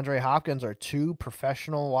and DeAndre Hopkins are two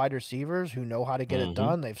professional wide receivers who know how to get it Mm-hmm.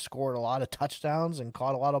 done. They've scored a lot of touchdowns and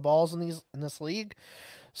caught a lot of balls in this league.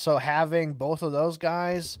 So having both of those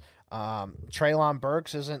guys, Traylon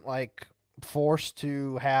Burks isn't like forced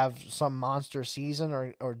to have some monster season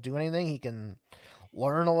or do anything. He can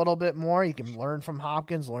learn a little bit more. He can learn from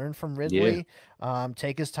Hopkins, learn from Yeah. Ridley,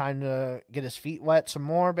 take his time to get his feet wet some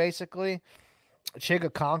more, basically.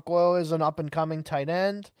 Chigakonkwo is an up-and-coming tight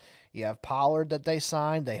end. You have Pollard that they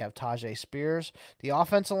signed. They have Tajay Spears. The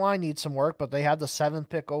offensive line needs some work, but they have the 7th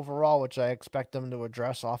pick overall, which I expect them to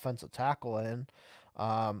address offensive tackle in.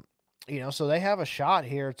 Um, so they have a shot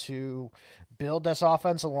here to build this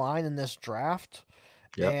offensive line in this draft,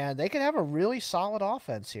 Yep. and they can have a really solid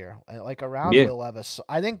offense here, like around Yeah. Will Levis.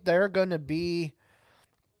 I think they're going to be,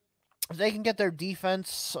 if they can get their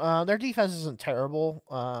defense isn't terrible.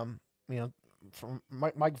 From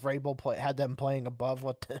Mike Vrabel had them playing above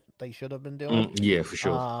what they should have been doing. Yeah, for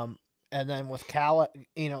sure. And then with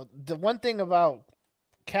the one thing about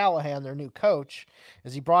Callahan, their new coach,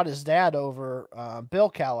 is he brought his dad over, Bill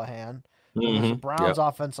Callahan, who was the Browns Yep.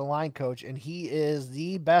 offensive line coach, and he is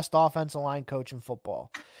the best offensive line coach in football.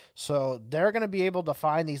 So they're going to be able to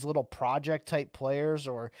find these little project type players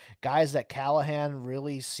or guys that Callahan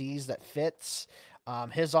really sees that fits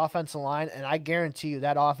his offensive line, and I guarantee you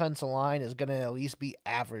that offensive line is going to at least be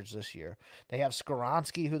average this year. They have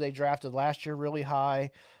Skoronski, who they drafted last year, really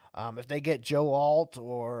high. If they get Joe Alt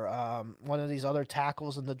or one of these other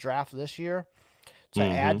tackles in the draft this year to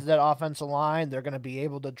add to that offensive line, they're going to be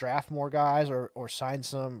able to draft more guys or sign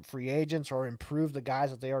some free agents or improve the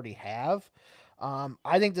guys that they already have.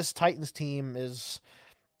 I think this Titans team is,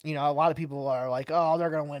 a lot of people are like, oh, they're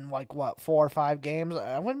going to win like what, 4 or 5 games.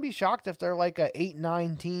 I wouldn't be shocked if they're like a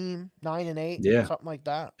 8-9 team, 9-8, Yeah. something like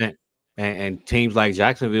that. And teams like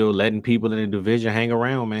Jacksonville letting people in the division hang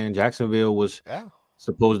around, man. Jacksonville was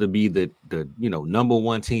supposed to be the number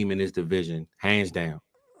one team in this division, hands down.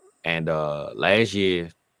 And last year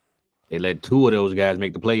they let 2 of those guys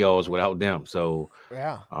make the playoffs without them. So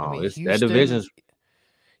I mean, that division's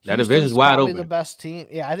Houston's wide probably open. the best team.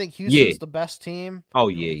 Yeah, I think Houston's the best team. Oh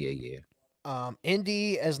yeah.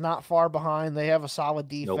 Indy is not far behind. They have a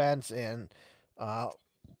solid Nope. defense, and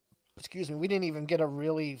we didn't even get a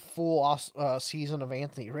really full season of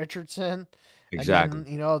Anthony Richardson. Exactly.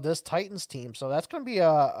 And then, this Titans team. So that's going to be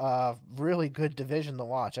a really good division to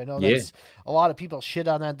watch. I know that's a lot of people shit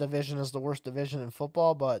on that division as the worst division in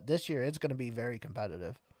football, but this year it's going to be very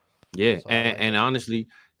competitive. Yeah, So and honestly,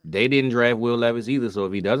 they didn't draft Will Levis either. So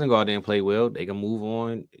if he doesn't go out there and play well, they can move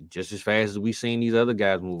on just as fast as we've seen these other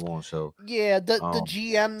guys move on. So yeah, the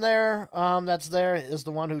GM there, that's there is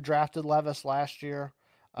the one who drafted Levis last year.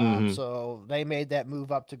 So they made that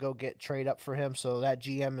move up to go trade up for him. So that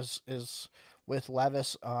GM is with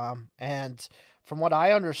Levis. And from what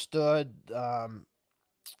I understood,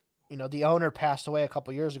 the owner passed away a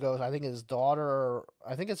couple years ago. I think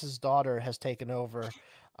it's his daughter has taken over.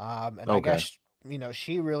 And I guess,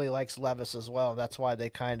 she really likes Levis as well. That's why they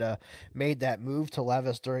kind of made that move to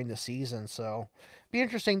Levis during the season. So be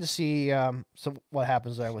interesting to see what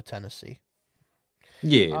happens there with Tennessee.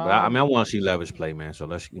 Yeah, but I want to see Levis play, man. So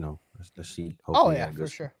let's see. Hopefully for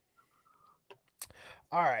sure.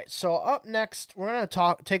 All right, so up next, we're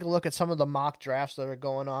gonna take a look at some of the mock drafts that are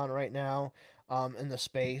going on right now in the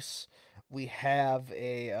space. We have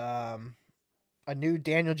a new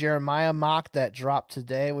Daniel Jeremiah mock that dropped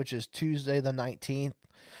today, which is Tuesday the 19th.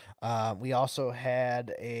 We also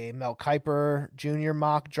had a Mel Kiper Jr.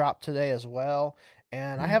 mock drop today as well.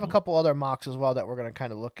 And I have a couple other mocks as well that we're going to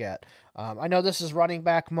kind of look at. I know this is running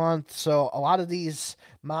back month, so a lot of these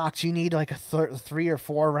mocks, you need like a 3 or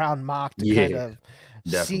 4 round mock to kind of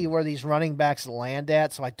see where these running backs land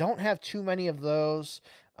at. So I don't have too many of those.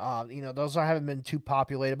 Those haven't been too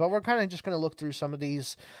populated, but we're kind of just going to look through some of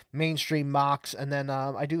these mainstream mocks. And then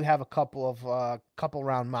I do have a couple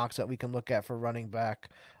round mocks that we can look at for running back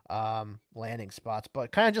landing spots.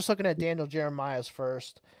 But kind of just looking at Daniel Jeremiah's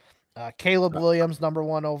first. Caleb Williams, number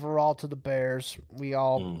 1 overall to the Bears. We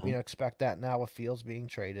all expect that now with Fields being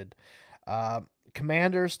traded.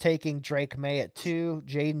 Commanders taking Drake May at 2.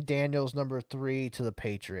 Jaden Daniels, number 3 to the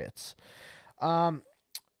Patriots.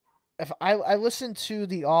 If I listened to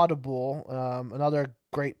the Audible, another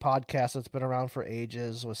great podcast that's been around for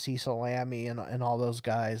ages with Cecil Lammey and all those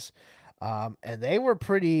guys, and they were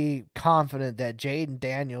pretty confident that Jaden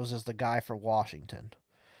Daniels is the guy for Washington.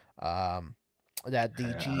 that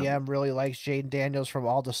the GM really likes Jaden Daniels from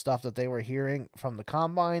all the stuff that they were hearing from the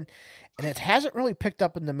combine, and it hasn't really picked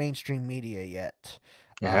up in the mainstream media yet.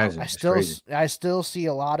 It hasn't. It's crazy. I still see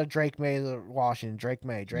a lot of Drake May, the Washington, Drake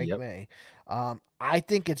Yep. May. I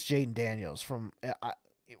think it's Jaden Daniels from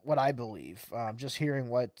what I believe. Just hearing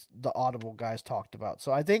what the Audible guys talked about,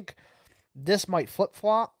 so I think this might flip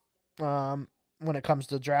flop when it comes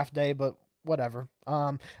to draft day, but whatever.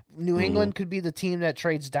 New England could be the team that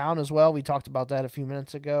trades down as well. We talked about that a few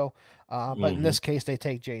minutes ago, but in this case, they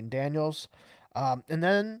take Jaden Daniels, and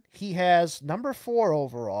then he has number 4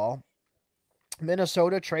 overall.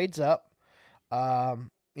 Minnesota trades up.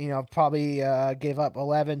 Probably gave up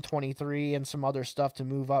 11, 23, and some other stuff to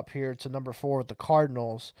move up here to number 4 with the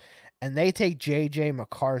Cardinals, and they take J.J.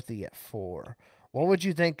 McCarthy at 4. What would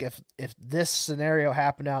you think if this scenario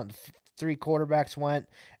happened out and 3 quarterbacks went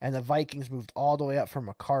and the Vikings moved all the way up for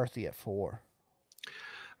McCarthy at 4?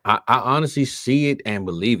 I honestly see it and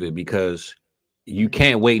believe it because you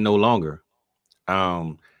can't wait no longer.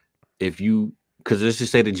 Because let's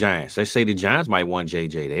just say the Giants. Let's say the Giants might want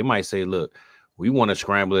JJ. They might say, look, we want to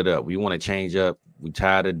scramble it up. We want to change up. We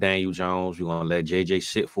tired of Daniel Jones. We want to let JJ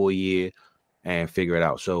sit for a year and figure it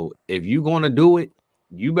out. So if you're going to do it,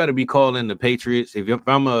 you better be calling the Patriots. If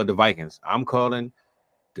I'm the Vikings, I'm calling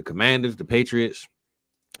the Commanders, the Patriots,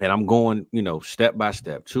 and I'm going, step by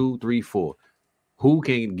step, 2, 3, 4. Who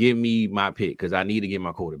can give me my pick? Because I need to get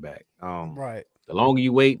my quarterback. Right. The longer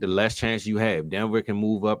you wait, the less chance you have. Denver can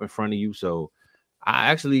move up in front of you. So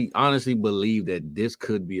I actually honestly believe that this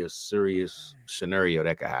could be a serious scenario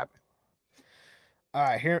that could happen. All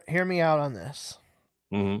right, hear me out on this.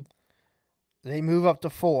 Mm-hmm. They move up to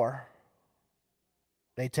 4.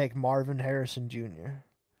 They take Marvin Harrison Jr.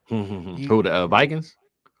 Who, the Vikings?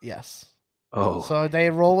 Yes. Oh. So they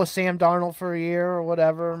roll with Sam Darnold for a year or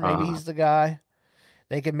whatever. Maybe he's the guy.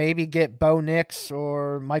 They could maybe get Bo Nix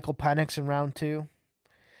or Michael Penix in round 2.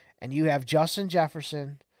 And you have Justin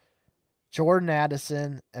Jefferson, Jordan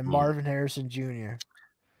Addison, and Marvin Harrison Jr.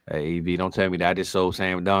 Hey, EV, don't tell me that I just sold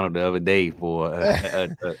Sam Darnold the other day for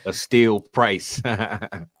a steal price.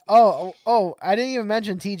 Oh, I didn't even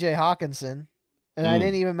mention TJ Hawkinson. And I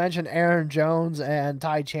didn't even mention Aaron Jones and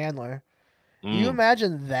Ty Chandler. You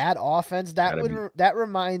imagine that offense? That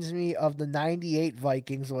reminds me of the 98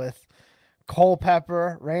 Vikings with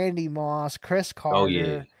Culpepper, Randy Moss, Chris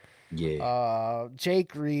Carter,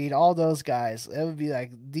 Jake Reed, all those guys. It would be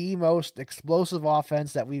like the most explosive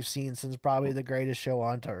offense that we've seen since probably the greatest show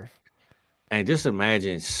on turf. And just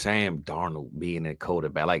imagine Sam Darnold being a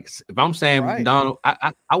quarterback. Like if I'm Sam Darnold,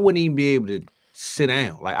 I wouldn't even be able to sit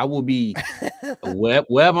down. Like I would be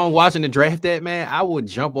wherever I'm watching the draft at, man, I would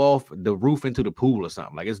jump off the roof into the pool or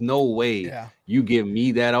something. Like there's no way you give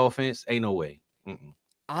me that offense. Ain't no way.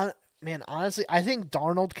 Man, honestly, I think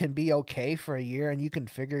Darnold can be okay for a year, and you can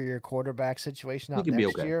figure your quarterback situation out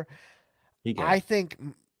next year. I think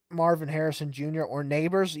Marvin Harrison Jr. or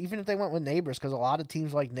Neighbors, even if they went with Neighbors, because a lot of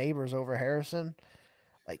teams like Neighbors over Harrison,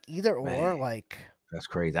 like either or, like that's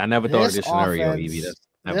crazy. I never thought of this scenario, Evie.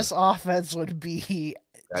 This offense would be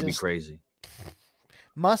that'd be crazy.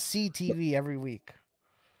 Must see TV every week.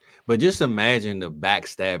 But just imagine the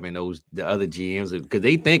backstabbing the other GMs because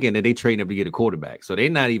they thinking that they trading up to get a quarterback. So they're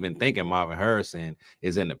not even thinking Marvin Harrison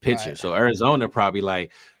is in the picture. Right. So Arizona probably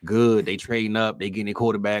like, good, they trading up, they getting a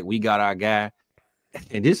quarterback, we got our guy.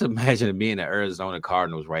 And just imagine being the Arizona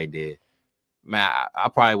Cardinals right there. Man, I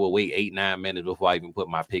probably will wait 8-9 minutes before I even put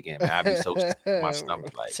my pick in. Man, I'd be so sick in my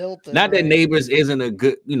stomach. Like, tilted, not that Neighbors isn't a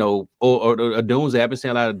good, or a Doomsday. I've been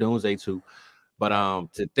seeing a lot of Doomsday too. But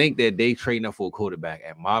to think that they trading up for a quarterback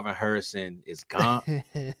and Marvin Harrison is gone,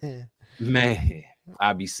 man,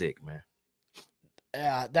 I'd be sick, man.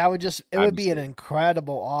 Yeah, that would would be an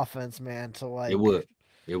incredible offense, man. To like, it would.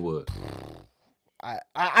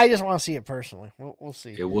 I just want to see it personally. We'll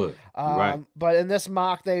see. It would. Right. But in this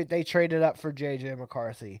mock, they traded up for JJ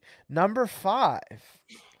McCarthy. Number 5,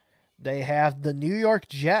 they have the New York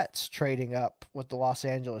Jets trading up with the Los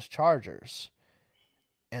Angeles Chargers.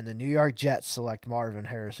 And the New York Jets select Marvin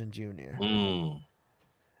Harrison Jr.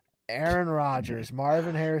 Aaron Rodgers,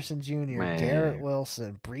 Marvin Harrison Jr., Garrett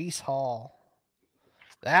Wilson, Breece Hall.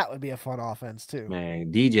 That would be a fun offense too.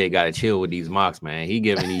 Man, DJ got to chill with these mocks, man. He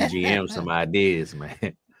giving these GMs some ideas, man.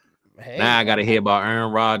 Hey, now I got to hear about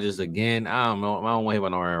Aaron Rodgers again. I don't know. I don't want to hear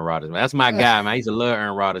about no Aaron Rodgers, man. That's my guy, man. I used to love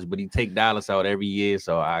Aaron Rodgers, but he take Dallas out every year,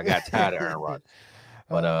 so I got tired of Aaron Rodgers.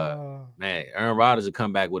 But man, Aaron Rodgers will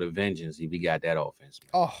come back with a vengeance if he got that offense. Man.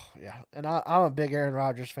 Oh yeah, and I'm a big Aaron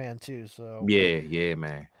Rodgers fan too. So yeah,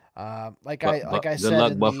 man. Like I good said, good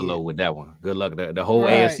luck Buffalo with that one. Good luck the whole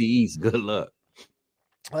AFC East. Good luck.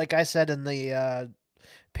 Like I said in the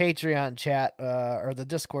Patreon chat or the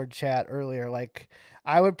Discord chat earlier. Like,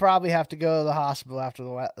 I would probably have to go to the hospital after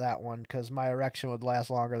that one because my erection would last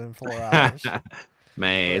longer than 4 hours.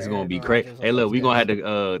 Man, it's gonna Aaron be crazy. Rodgers Hey, on look, those we gonna have guys.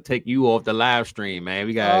 to take you off the live stream, man.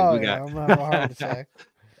 We got I'm gonna have a heart attack.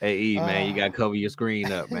 Hey, E, man, you gotta cover your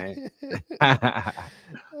screen up, man.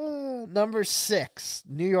 Number 6,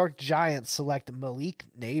 New York Giants select Malik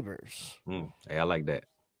Neighbors. Hey, I like that.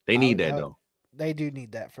 They need that though. They do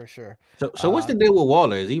need that for sure. So what's the deal with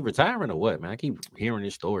Waller? Is he retiring or what, man? I keep hearing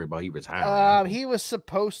this story about he retiring. He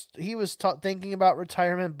was thinking about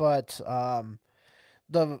retirement, but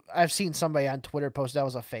I've seen somebody on Twitter post that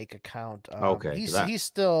was a fake account. Okay, he's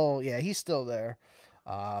still there.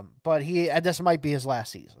 But this might be his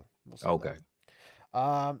last season. Okay.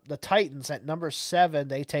 The Titans at number 7,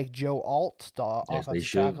 they take Joe Alt, the offensive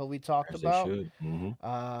tackle we talked about.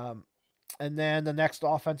 And then the next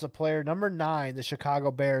offensive player, number 9, the Chicago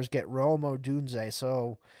Bears get Rome Odunze.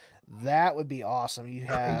 So that would be awesome. You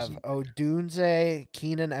have Odunze,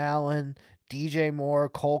 Keenan Allen, DJ Moore,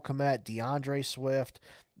 Cole Kmet, DeAndre Swift.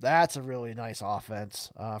 That's a really nice offense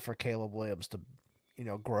for Caleb Williams to,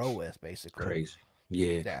 grow with, basically. Crazy.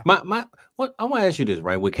 Yeah. I want to ask you this,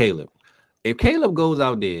 right, with Caleb. If Caleb goes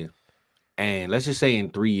out there and let's just say in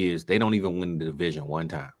 3 years, they don't even win the division one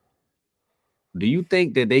time, do you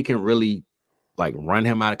think that they can really like run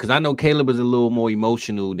him out? Because I know Caleb is a little more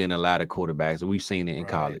emotional than a lot of quarterbacks, and we've seen it in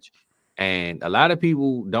college. And a lot of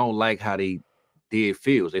people don't like how they did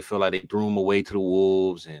Fields. They feel like they threw him away to the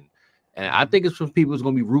wolves, and I think it's some people who's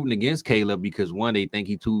gonna be rooting against Caleb because one, they think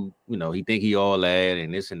he think he all that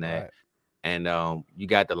and this and that. Right. And you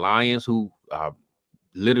got the Lions who are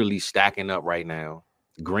literally stacking up right now.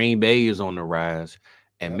 Green Bay is on the rise.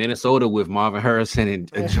 And Minnesota with Marvin Harrison and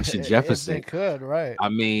Justin Jefferson. They could, right? I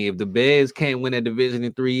mean, if the Bears can't win a division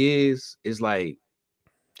in 3 years, it's like,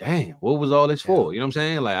 dang, what was all this for? You know what I'm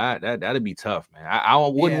saying? Like, that'd be tough, man. I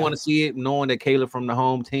wouldn't want to see it knowing that Caleb from the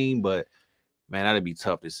home team, but man, that'd be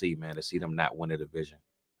tough to see, man, to see them not win a division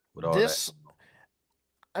with all that.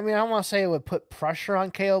 I mean, I don't want to say it would put pressure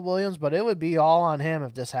on Caleb Williams, but it would be all on him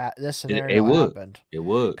if this scenario happened. It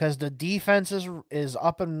would. Because the defense is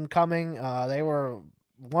up and coming. They were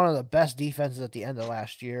one of the best defenses at the end of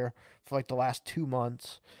last year for like the last 2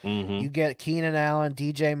 months. You get Keenan Allen,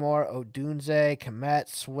 DJ Moore, Odunze, Kmet,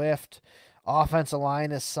 Swift. Offensive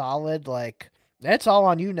line is solid. Like, that's all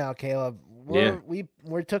on you now, Caleb.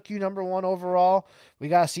 We took you number 1 overall. We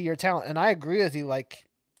got to see your talent. And I agree with you. Like,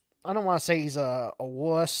 I don't want to say he's a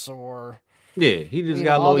wuss or he just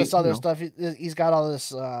got all this other stuff. He's got all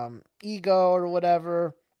this ego or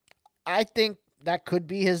whatever. I think that could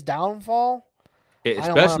be his downfall.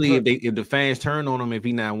 Especially if the fans turn on him if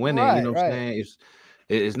he's not winning, you know what I'm saying?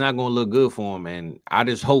 It's not going to look good for him. And I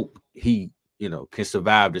just hope he, can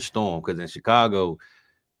survive the storm, because in Chicago,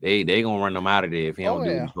 they going to run him out of there if he don't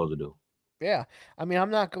do what he's supposed to do. Yeah. I mean,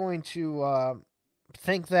 I'm not going to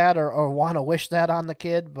think that or want to wish that on the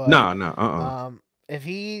kid, but if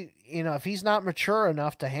if he's not mature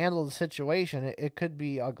enough to handle the situation, it could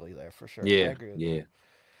be ugly there for sure. I agree with you.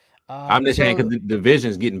 I'm just saying, because the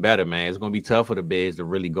division's getting better, man. It's going to be tough for the Bears to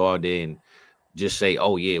really go out there and just say,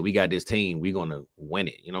 oh, yeah, we got this team. We're going to win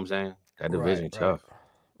it. You know what I'm saying? That division's tough.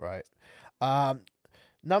 Right.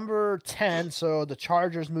 Number 10, so the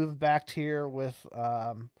Chargers moved back here with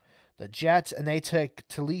the Jets, and they took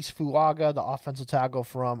Talise Fuaga, the offensive tackle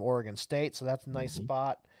from Oregon State, so that's a nice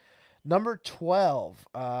spot. Number 12,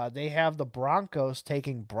 they have the Broncos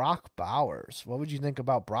taking Brock Bowers. What would you think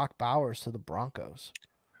about Brock Bowers to the Broncos?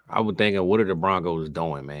 I was thinking, what are the Broncos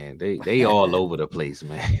doing, man? They all over the place,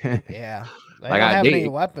 man. Yeah. They don't have any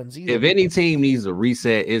weapons either. If any team needs a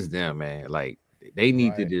reset, it's them, man. Like, they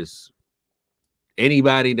need to just,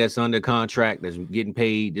 anybody that's under contract that's getting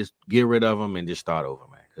paid, just get rid of them and just start over,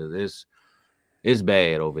 man. Because it's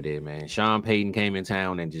bad over there, man. Sean Payton came in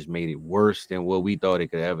town and just made it worse than what we thought it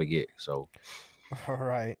could ever get. So,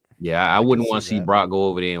 yeah, I wouldn't want to see Brock go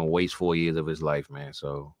over there and waste 4 years of his life, man.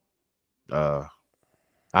 So,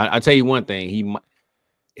 I tell you one thing,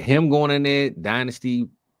 him going in there, dynasty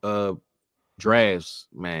drafts,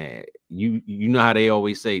 man, you know how they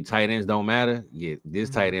always say tight ends don't matter? Yeah, this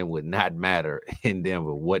tight end would not matter in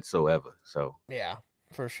Denver whatsoever. So yeah,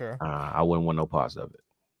 for sure. I wouldn't want no parts of it.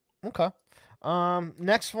 Okay.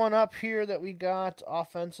 Next one up here that we got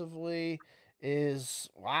offensively is,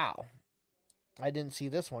 wow, I didn't see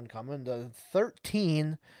this one coming. The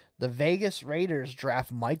 13, the Vegas Raiders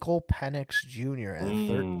draft Michael Penix Jr. at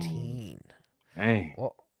 13. Hey,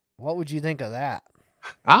 what would you think of that?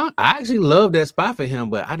 I actually love that spot for him,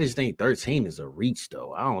 but I just think 13 is a reach,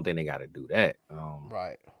 though. I don't think they got to do that.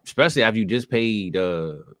 Right. Especially after you just paid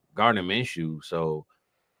Gardner Minshew. So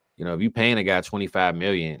if you paying a guy 25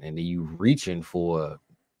 million and then you reaching for a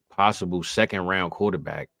possible second round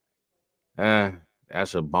quarterback,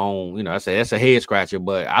 that's a bone. That's a head scratcher.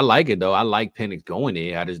 But I like it though. I like Penix going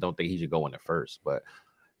there. I just don't think he should go in the first. But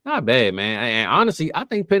not bad, man. And honestly, I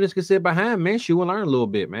think Penix could sit behind Minshew and learn a little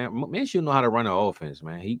bit, man. Minshew know how to run an offense,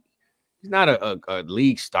 man. He's not a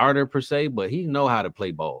league starter per se, but he know how to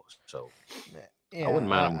play balls. So yeah, I wouldn't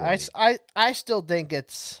mind him going. I still think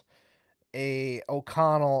it's a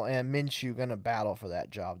O'Connell and Minshew gonna battle for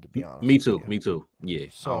that job. To be honest, me too. Yeah.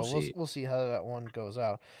 So we'll see how that one goes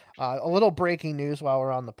out. A little breaking news while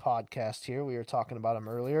we're on the podcast here. We were talking about them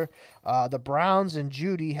earlier. The Browns and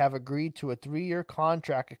Judy have agreed to a 3-year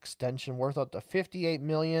contract extension worth up to $58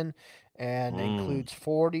 million and includes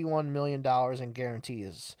 $41 million in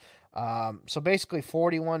guarantees. So basically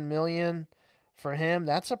 $41 million for him.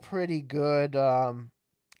 That's a pretty good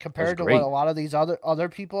compared to what a lot of these other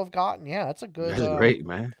people have gotten. Yeah, that's a good. That's great,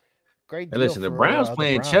 man. Great Hey, deal. listen, the for, Browns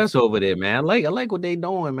playing chess over there, man. I like what they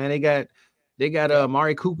doing, man. They got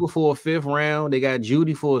Amari Cooper for a 5th round. They got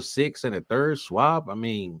Judy for a 6th and a 3rd swap. I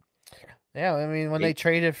mean, when they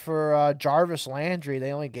traded for Jarvis Landry,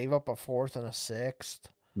 they only gave up a 4th and a 6th.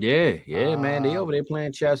 Yeah, man. They over there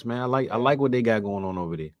playing chess, man. I like what they got going on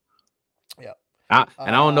over there. Yeah. And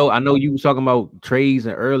I don't know. I know you were talking about trades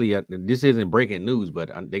and earlier. This isn't breaking news,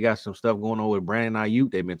 but they got some stuff going on with Brandon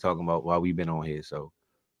Ayuk. They've been talking about while we've been on here. So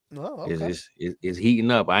okay. it's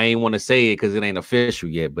heating up. I ain't want to say it because it ain't official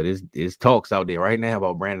yet, but it's talks out there right now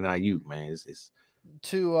about Brandon Ayuk, man. It's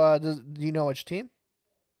do you know which team?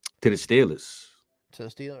 To the Steelers. To the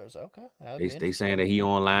Steelers, okay. They saying that he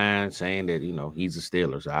online saying that he's a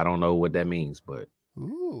Steeler. So I don't know what that means, but.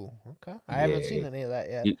 Ooh, okay. I haven't seen any of that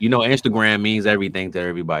yet. Instagram means everything to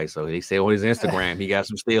everybody. So they say on his Instagram he got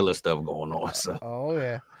some Steelers stuff going on. So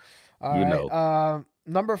yeah. All right.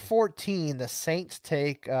 Number 14, the Saints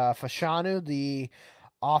take Fashanu, the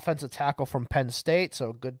offensive tackle from Penn State.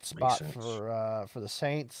 So good spot for the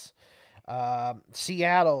Saints.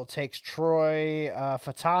 Seattle takes Troy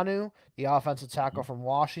Fatanu, the offensive tackle from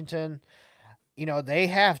Washington. They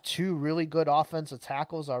have 2 really good offensive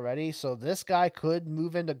tackles already, so this guy could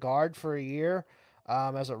move into guard for a year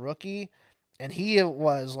as a rookie, and he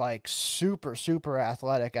was like super, super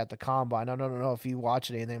athletic at the combine. I don't know if you watched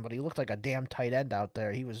anything, but he looked like a damn tight end out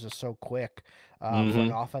there. He was just so quick for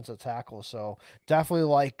an offensive tackle, so definitely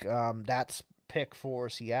like that's pick for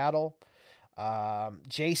Seattle.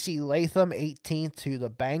 J.C. Latham, 18th to the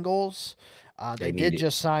Bengals. They did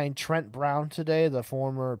just sign Trent Brown today, the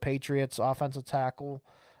former Patriots offensive tackle.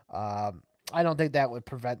 I don't think that would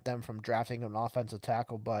prevent them from drafting an offensive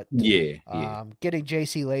tackle, but getting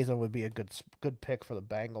J.C. Latham would be a good pick for the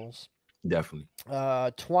Bengals. Definitely.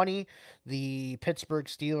 20, the Pittsburgh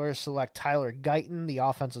Steelers select Tyler Guyton, the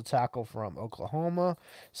offensive tackle from Oklahoma.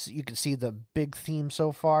 So you can see the big theme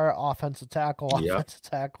so far: offensive tackle.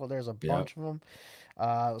 There's a bunch of them.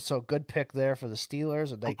 So good pick there for the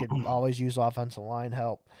Steelers, and they could always use offensive line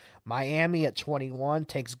help. Miami at 21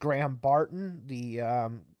 takes Graham Barton, the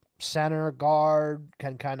center guard,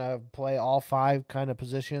 can kind of play all 5 kind of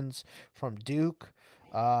positions from Duke.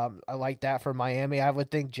 I like that for Miami. I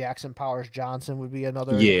would think Jackson Powers Johnson would be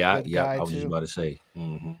another guy I was just about to say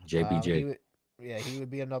JPJ. He would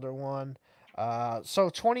be another one. So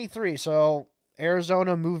 23. So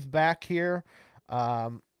Arizona moved back here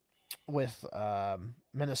with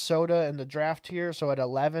Minnesota in the draft here. So at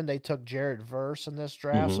 11, they took Jared Verse in this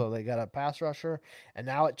draft, so they got a pass rusher. And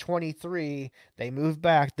now at 23, they moved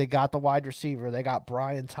back. They got the wide receiver. They got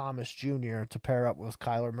Brian Thomas Jr. to pair up with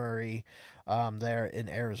Kyler Murray there in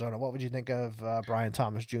Arizona. What would you think of Brian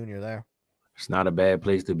Thomas Jr. there? It's not a bad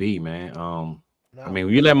place to be, man. No. I mean,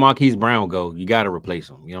 when you let Marquise Brown go, you got to replace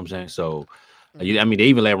him. You know what I'm saying? So, they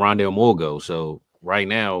even let Rondale Moore go. So right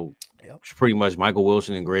now, it's pretty much Michael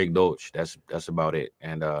Wilson and Greg Dolch. That's about it.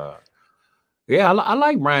 And I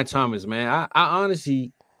like Brian Thomas, man. I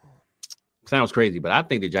honestly, sounds crazy, but I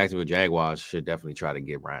think the Jacksonville Jaguars should definitely try to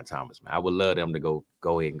get Brian Thomas, man. I would love them to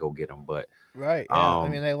go ahead and go get him, but right. Yeah.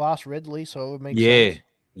 They lost Ridley, so it would make sense.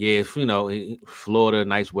 Yeah, Florida,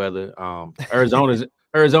 nice weather. Arizona's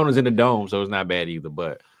in the dome, so it's not bad either.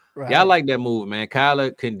 But I like that move, man.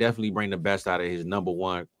 Kyler can definitely bring the best out of his number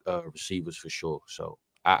 1 receivers for sure. So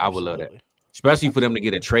I would love that, especially for them to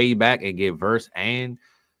get a trade back and get Verse and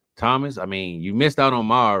Thomas. I mean, you missed out on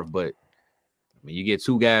Marv, but you get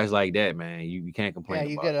 2 guys like that, man. You can't complain. Yeah,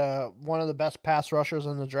 you get one of the best pass rushers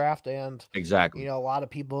in the draft, and exactly, a lot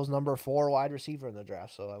of people's number 4 wide receiver in the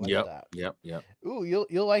draft. So I like that. Yep. Ooh,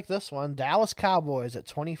 you'll like this one. Dallas Cowboys at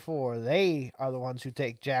 24. They are the ones who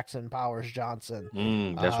take Jackson Powers Johnson.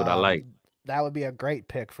 That's what I like. That would be a great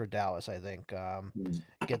pick for Dallas, I think.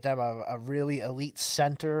 get them a really elite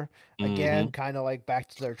center again, kind of like back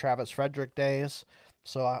to their Travis Frederick days.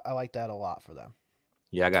 So I like that a lot for them.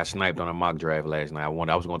 Yeah, I got sniped on a mock draft last night. I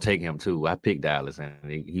was going to take him too. I picked Dallas, and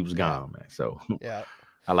he was gone, man. So Yeah,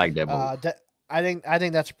 I like that move. I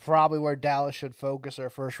think that's probably where Dallas should focus their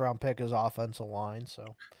first round pick is offensive line.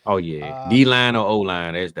 So, oh yeah, D line or O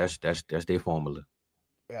line, that's their formula.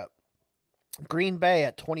 Yeah. Green Bay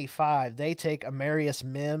at 25, they take Amarius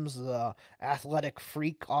Mims, the athletic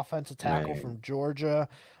freak offensive tackle from Georgia.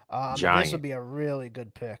 This would be a really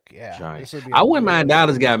good pick. Yeah, this would be. I wouldn't mind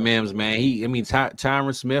Dallas got Mims, man.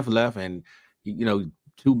 Tyron Smith left, and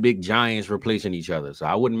two big giants replacing each other. So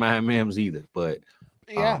I wouldn't mind Mims either. But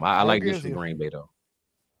yeah, I like this for Green Bay though.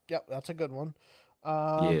 Yep, that's a good one.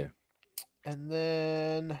 Yeah, and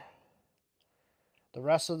then the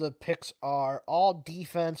rest of the picks are all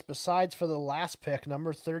defense, besides for the last pick,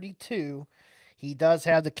 number 32. He does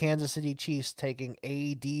have the Kansas City Chiefs taking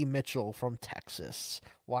A.D. Mitchell from Texas,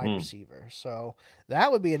 wide receiver. So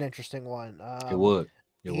that would be an interesting one. It would.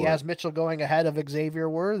 He has Mitchell going ahead of Xavier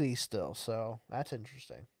Worthy still, so that's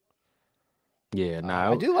interesting. Yeah,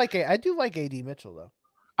 I do like A.D. Mitchell though.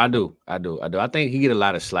 I do. I think he get a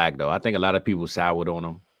lot of slack though. I think a lot of people soured on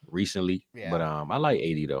him recently, but I like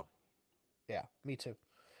A.D. though. Yeah, me too.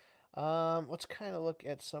 Let's kind of look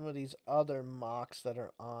at some of these other mocks that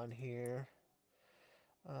are on here.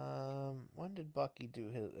 When did Bucky do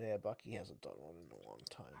his? Yeah, Bucky hasn't done one in a long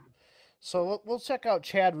time. So we'll check out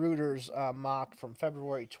Chad Reuter's mock from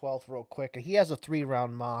February 12th real quick. He has a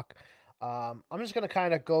 3-round mock. I'm just going to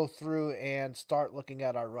kind of go through and start looking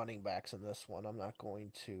at our running backs in this one. I'm not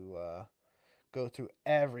going to go through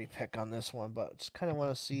every pick on this one, but just kind of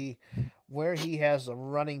want to see where he has the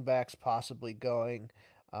running backs possibly going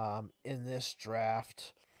in this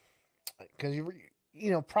draft. Because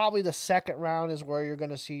probably the second round is where you're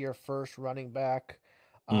going to see your first running back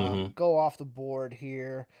go off the board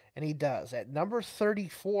here. And he does. At number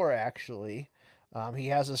 34, actually, he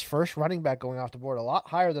has his first running back going off the board, a lot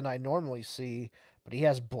higher than I normally see. But he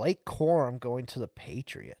has Blake Corum going to the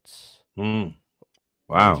Patriots. Wow.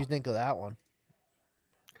 What did you think of that one?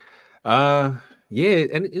 Yeah,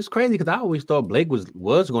 and it's crazy because I always thought Blake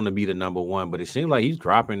was going to be the number one, but it seems like he's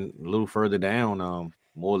dropping a little further down,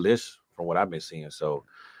 more or less from what I've been seeing. So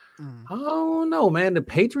I don't know, man. The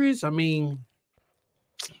Patriots, I mean,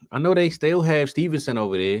 I know they still have Stevenson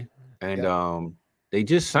over there, and they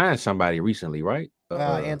just signed somebody recently, right?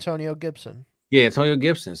 Antonio Gibson. Yeah, Antonio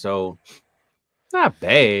Gibson. So not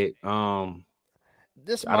bad.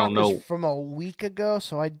 This mock is from a week ago,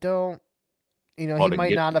 so I don't. He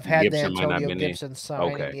might not have had the Antonio Gibson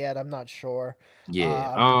signing yet. I'm not sure.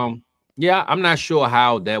 Yeah. I'm not sure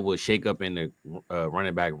how that would shake up in the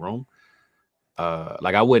running back room.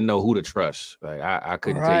 Like I wouldn't know who to trust. Like I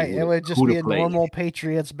couldn't tell you. It would just be a normal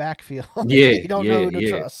Patriots backfield. Yeah, you don't know who to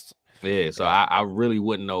trust. Yeah, so I really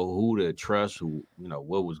wouldn't know who to trust. Who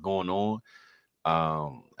what was going on.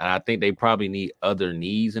 And I think they probably need other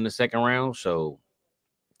needs in the second round. So.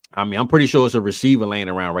 I mean, I'm pretty sure it's a receiver laying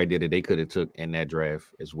around right there that they could have took in that draft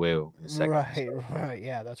as well. In the second right.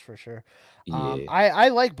 Yeah, that's for sure. Yeah. I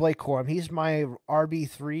like Blake Corum. He's my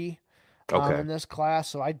RB3 in this class,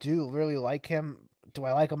 so I do really like him. Do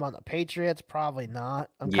I like him on the Patriots? Probably not.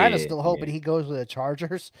 I'm kind of still hoping he goes with the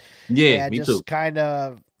Chargers. Yeah, me too. Kind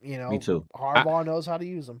of, me too. Harbaugh knows how to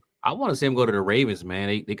use him. I want to see him go to the Ravens,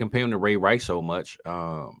 man. They compare him to Ray Rice so much.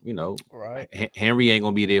 Right. Henry ain't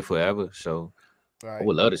gonna be there forever, so. Right. I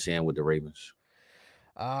would love to see him with the Ravens.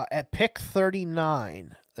 At pick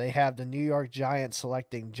 39, they have the New York Giants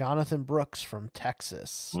selecting Jonathan Brooks from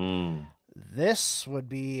Texas. This would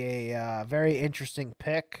be a very interesting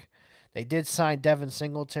pick. They did sign Devin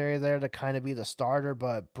Singletary there to kind of be the starter,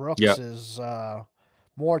 but Brooks is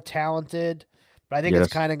more talented. But I think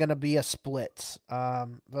it's kind of going to be a split, at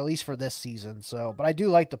least for this season. So, but I do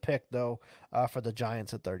like the pick though for the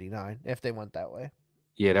Giants at 39 if they went that way.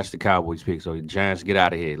 Yeah, that's the Cowboys pick. So Giants, get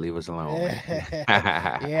out of here. Leave us alone.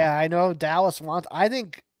 Yeah, I know Dallas wants. I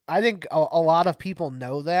think a lot of people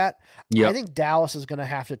know that. Yep. I think Dallas is going to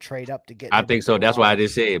have to trade up to get. I think so. That's why I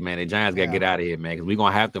just said, man, the Giants got to get out of here, man, because we're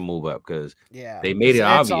going to have to move up because they made it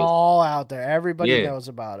obvious. It's all out there. Everybody knows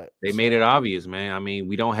about it. They made it obvious, man. I mean,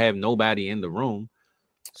 we don't have nobody in the room.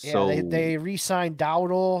 So they re-signed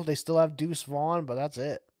Dowdle. They still have Deuce Vaughn, but that's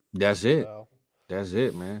it. That's it. That's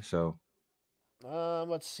it, man. So.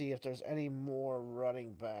 Let's see if there's any more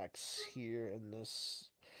running backs here in this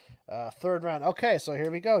third round. Okay, so here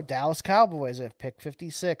we go. Dallas Cowboys at pick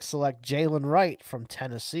 56 select Jalen Wright from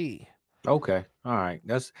Tennessee. Okay, all right.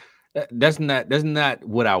 That's not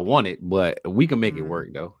what I wanted, but we can make it work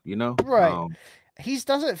though. Right. he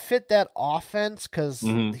doesn't fit that offense because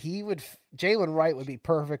Hmm. Jalen Wright would be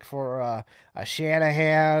perfect for a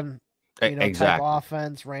Shanahan, type Exactly.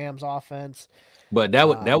 offense, Rams offense. But that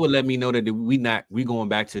would let me know that we going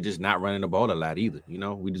back to just not running the ball a lot either.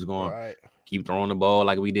 We just going to Right. keep throwing the ball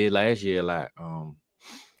like we did last year a lot.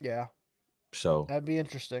 Yeah, So that'd be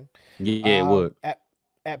interesting. yeah, it would.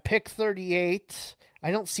 At pick 38,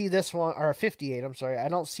 I don't see this one, or 58. I'm sorry, I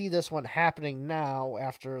don't see this one happening now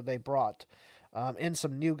after they brought in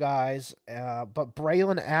some new guys. But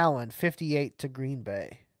Braylon Allen, 58 to Green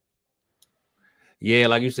Bay. Yeah,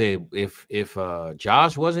 like you said, if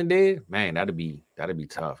Josh wasn't there, man, that'd be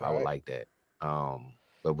tough. I would Right. like that.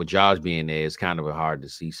 But with Josh being there, it's kind of a hard to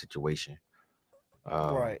see situation.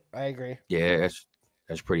 Um, Right. I agree. yeah,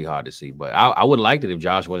 that's pretty hard to see. But I would have liked it if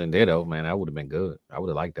Josh wasn't there though, man. That would have been good. I would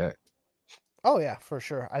have liked that. Oh yeah, for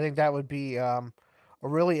sure. I think that would be a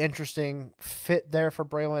really interesting fit there for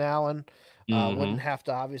Braylon Allen. Wouldn't Hmm. have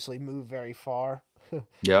to obviously move very far,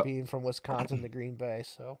 Yep. being from Wisconsin to Green Bay.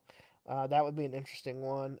 So that would be an interesting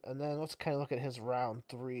one. And then let's kind of look at his round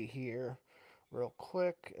 3 here, real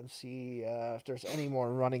quick, and see if there's any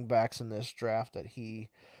more running backs in this draft that he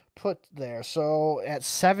put there. So at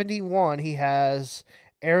 71, he has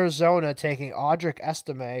Arizona taking Audric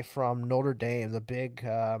Estime from Notre Dame, the big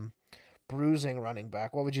bruising running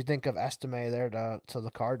back. What would you think of Estime there to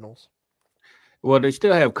the Cardinals? Well, they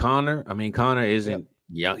still have Connor. I mean, Connor Yep. isn't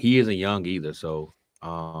young. He isn't young either. So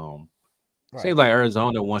seems Right. like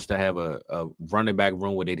Arizona wants to have a running back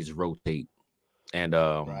room where they just rotate. And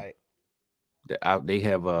Right. they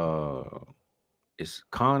have it's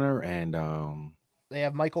Connor and They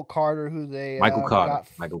have Michael Carter, who they Michael Carter. got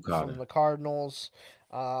Michael from Carter. the Cardinals.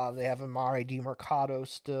 They have Amari DiMercado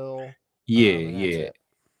still, Yeah, and that's yeah. it.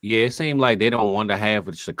 Yeah, it seemed like they don't want to have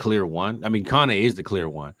it's a clear one. I mean, Connor is the clear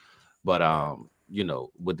one, but Right.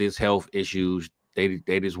 with this health issues, they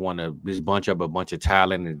just want to just bunch up a bunch of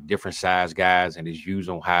talent and different size guys and just use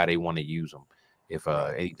them how they want to use them. If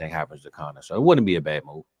Right. anything happens to Connor, so it wouldn't be a bad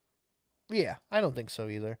move. Yeah, I don't think so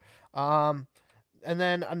either. Um, and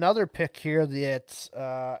then another pick here that's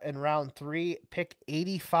in round 3, pick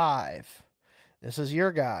 85. This is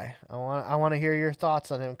your guy. I want to hear your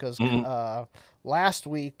thoughts on him because Mhm. last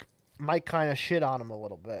week Mike kind of shit on him a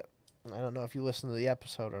little bit. I don't know if you listened to the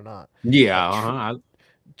episode or not, Yeah, but uh-huh.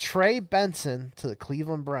 Trey Benson to the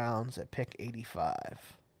Cleveland Browns at pick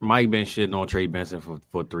 85. Mike been shitting on Trey Benson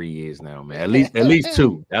for 3 years now, man. At least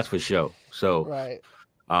two, that's for sure. So, Right.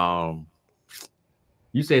 um,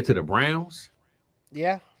 you said to the Browns.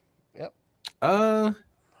 Yeah. Yep. Uh,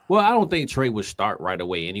 well, I don't think Trey would start right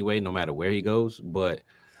away anyway, no matter where he goes. But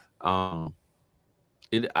um,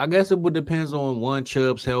 I guess it would depends on one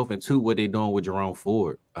Chubb's health and two what they're doing with Jerome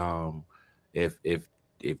Ford. If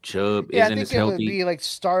Chubb Yeah, I isn't as think it would healthy, be like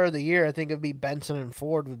start of the year. I think it'd be Benson and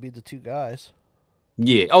Ford would be the two guys.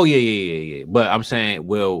 yeah, oh yeah. But I'm saying,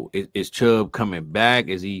 well, is Chubb coming back?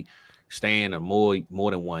 Is he staying a more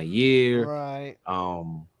than 1 year? Right.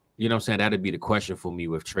 You know what I'm saying? That'd be the question for me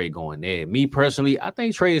with Trey going there. Me personally, I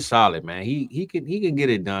think Trey is solid, man. He can get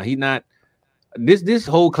it done. He not this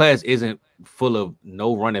whole class isn't full of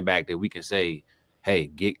no running back that we can say,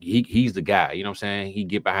 hey, he's the guy. You know what I'm saying? He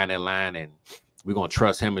get behind that line and we're gonna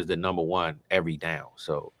trust him as the number one every down.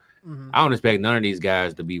 So Hmm. I don't expect none of these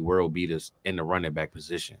guys to be world beaters in the running back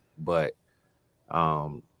position. But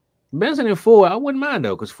um Benson and Ford, I wouldn't mind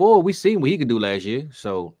though, because Ford we seen what he could do last year.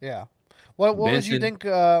 So Yeah. What would you Benson,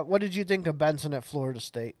 think? What did you think of Benson at Florida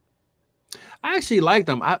State? I actually liked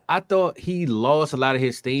him. I thought he lost a lot of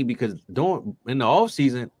his steam because during in the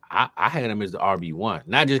offseason, I had him as the RB1.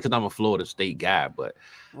 Not just because I'm a Florida State guy, but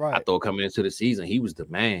I Right. thought coming into the season, he was the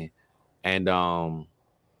man. And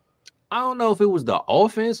I don't know if it was the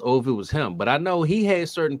offense or if it was him, but I know he had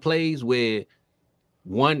certain plays where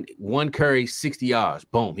one carry 60 yards,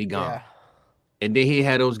 boom, he gone. Yeah. And then he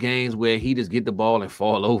had those games where he just get the ball and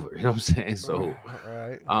fall over. You know what I'm saying? So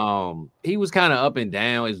Right. he was kind of up and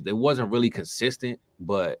down. It wasn't really consistent,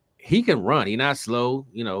 but he can run. He's not slow,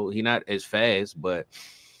 he not as fast, but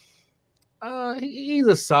he's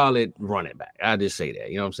a solid running back. I just say that.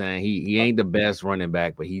 You know what I'm saying? He Uh, ain't the best running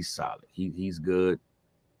back, but he's solid. He's good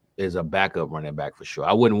as a backup running back for sure.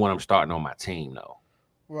 I wouldn't want him starting on my team though.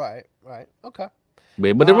 right. Right. Okay.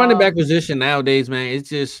 But the running back position nowadays, man, it's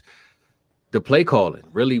just the play calling,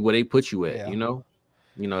 really where they put you at, Yeah.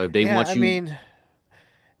 if they Yeah. want I you. mean,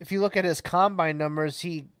 if you look at his combine numbers,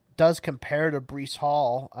 he does compare to Brees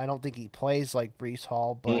Hall. I don't think he plays like Brees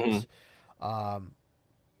Hall, Mhm. but um,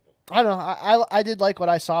 I don't know. I did like what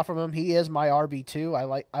I saw from him. He is my RB2.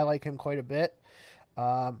 I like him quite a bit.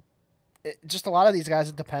 Um, just a lot of these guys,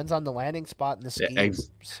 it depends on the landing spot in the scheme.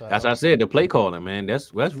 So That's what I said, the play calling, man.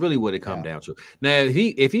 That's really what it come down to. Now,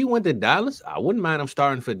 if he went to Dallas, I wouldn't mind him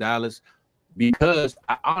starting for Dallas because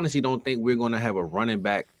I honestly don't think we're going to have a running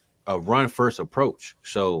back, a run first approach.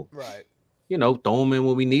 So, throw him in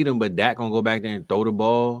when we need him, but Dak going to go back there and throw the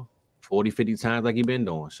ball 40, 50 times like he been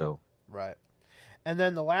doing. So, right. And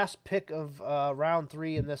then the last pick of round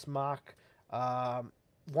 3 in this mock,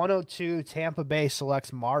 102, Tampa Bay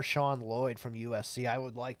selects Marshawn Lloyd from USC. I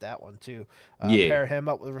would like that one too. Pair him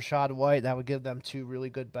up with Rachaad White. That would give them 2 really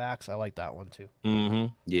good backs. I like that one too.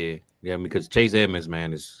 Yeah, because Chase Edmonds,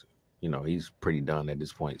 man, is he's pretty done at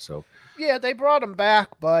this point. So yeah, they brought him back,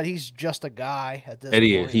 but he's just a guy at this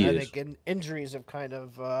point. I think injuries have kind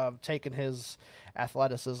of taken his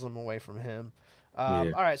athleticism away from him. All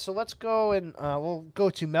right, so let's go and we'll go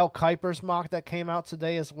to Mel Kiper's mock that came out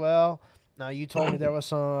today as well. Now, you told me there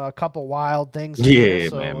was a couple wild things. Yeah,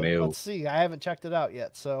 so man, Mel. Let's see. I haven't checked it out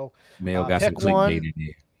yet. So Mel got some clickbait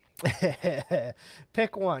in there.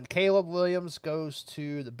 Pick 1. Caleb Williams goes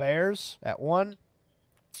to the Bears at 1.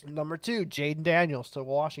 Number 2, Jaden Daniels to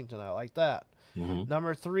Washington. I like that.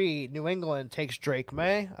 Number 3, New England takes Drake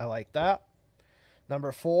May. I like that.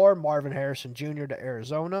 Number 4, Marvin Harrison Jr. to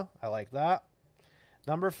Arizona. I like that.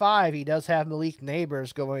 Number 5, he does have Malik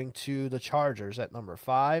Neighbors going to the Chargers at number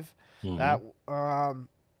 5. That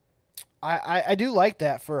I do like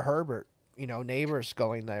that for Herbert. Neighbors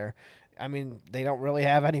going there. I mean, they don't really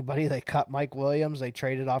have anybody. They cut Mike Williams. They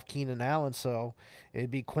traded off Keenan Allen, so it'd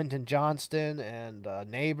be Quentin Johnston and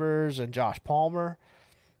Neighbors and Josh Palmer.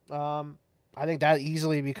 I think that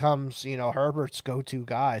easily becomes Herbert's go-to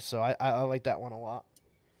guy. So I like that one a lot.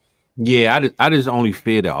 Yeah, I just only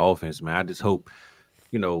fear the offense, man. I just hope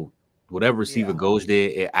whatever receiver goes there,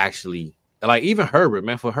 it actually. Like even Herbert,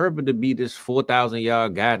 man, for Herbert to be this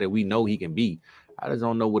 4,000-yard guy that we know he can be, I just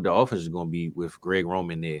don't know what the offense is going to be with Greg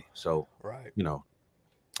Roman there. So,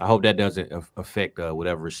 I hope that doesn't affect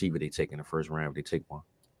whatever receiver they take in the first round if they take one.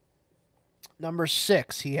 Number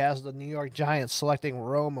 6, he has the New York Giants selecting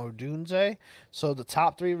Rome Odunze. So the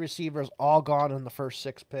top 3 receivers all gone in the first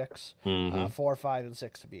 6 picks, 4, 5, and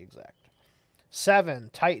 6 to be exact. 7,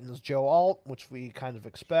 Titans, Joe Alt, which we kind of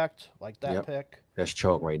expect, like that pick. That's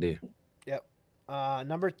chalk right there. Yep.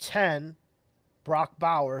 Number 10, Brock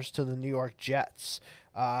Bowers to the New York Jets.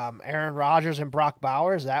 Aaron Rodgers and Brock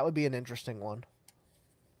Bowers, that would be an interesting one.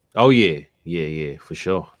 Oh, yeah, for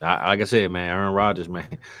sure. Like I said, man, Aaron Rodgers,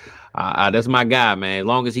 man, that's my guy, man. As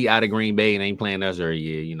long as he out of Green Bay and ain't playing us every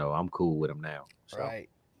year, I'm cool with him now. So, right.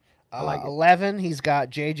 I like 11, he's got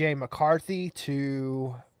J.J. McCarthy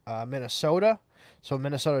to Minnesota. So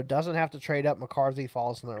Minnesota doesn't have to trade up. McCarthy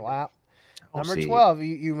falls in their lap. Number 12,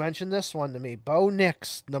 you mentioned this one to me. Bo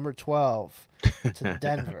Nix, number 12, to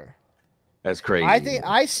Denver. That's crazy.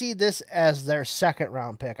 I see this as their second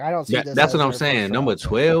round pick. I don't see this. That's what I'm saying. Number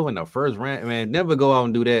 12 in the first round, man. Never go out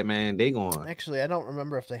and do that, man. They going. Actually, I don't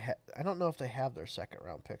remember if they I don't know if they have their second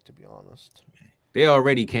round pick, to be honest. They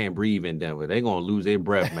already can't breathe in Denver. They're going to lose their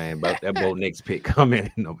breath, man, about that Bo Nix pick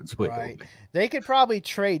coming in number 12. Right. Man. They could probably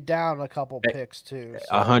trade down a couple picks, too.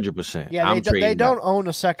 100%. Yeah, they don't own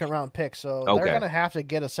a second-round pick, so they're going to have to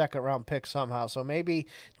get a second-round pick somehow. So maybe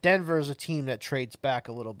Denver is a team that trades back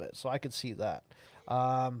a little bit, so I could see that.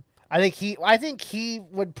 I think he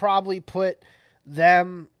would probably put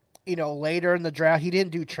them later in the draft. He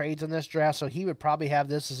didn't do trades in this draft, so he would probably have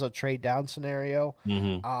this as a trade down scenario.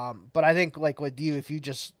 But I think like with you, if you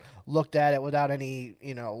just looked at it without any,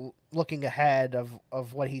 looking ahead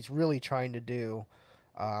of what he's really trying to do,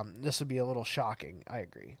 this would be a little shocking. I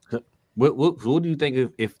agree. What do you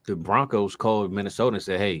think if the Broncos called Minnesota and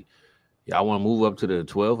said, hey, y'all want to move up to the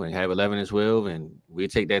 12 and have 11 and 12, and we'll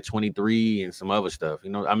take that 23 and some other stuff?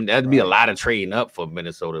 That'd be a lot of trading up for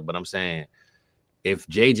Minnesota, but I'm saying, if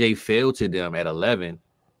JJ fell to them at 11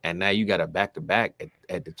 and now you got a back-to-back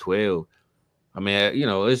at the 12, I mean,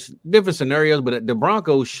 it's different scenarios, but the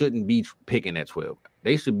Broncos shouldn't be picking at 12.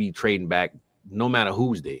 They should be trading back no matter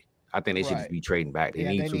who's there. I think they should just be trading back. They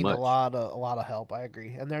need too much. A lot of help. I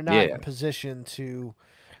agree. And they're not in a position to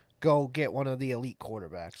go get one of the elite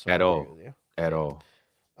quarterbacks. At all.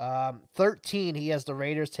 13, he has the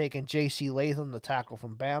Raiders taking J.C. Latham, the tackle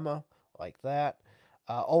from Bama, like that.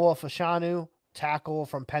 Ola Fashanu, tackle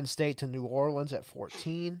from Penn State to New Orleans at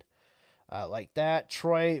 14. Like that.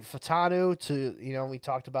 Troy Fatanu to, we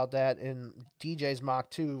talked about that in DJ's mock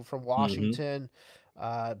too, from Washington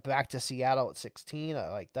back to Seattle at 16. I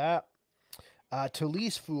like that.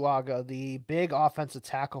 Talise Fuaga, the big offensive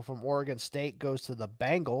tackle from Oregon State, goes to the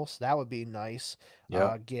Bengals. That would be nice.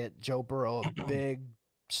 Get Joe Burrow a big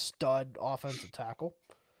stud offensive tackle.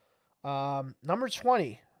 Number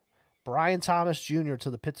 20, Brian Thomas Jr. to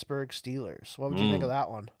the Pittsburgh Steelers. What would you think of that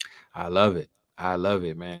one? I love it. I love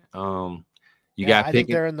it, man. You Yeah, got I think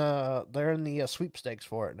Pickens. they're in the sweepstakes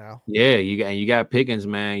for it now. Yeah, you got Pickens,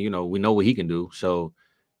 man. You know, we know what he can do. So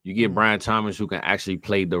you get Brian Thomas who can actually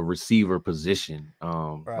play the receiver position.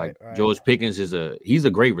 Right, Like right. George Pickens he's a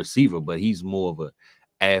great receiver, but he's more of a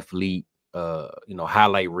athlete,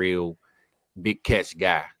 highlight reel, big catch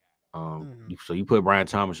guy. So you put Brian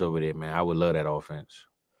Thomas over there, man. I would love that offense.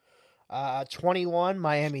 21,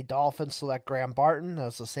 Miami Dolphins select Graham Barton.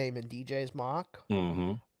 That's the same in DJ's mock.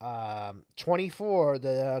 24,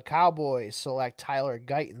 the Cowboys select Tyler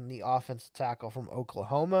Guyton, the offensive tackle from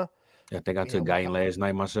Oklahoma. I think I took Guyton last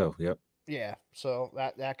night myself. Yep. Yeah, so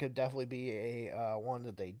that could definitely be a one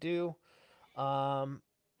that they do.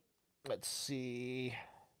 Let's see.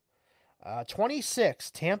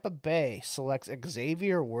 26, Tampa Bay selects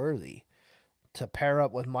Xavier Worthy to pair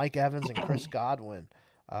up with Mike Evans and Chris Godwin.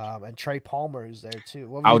 And Trey Palmer is there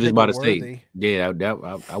too. I was just about to say, yeah,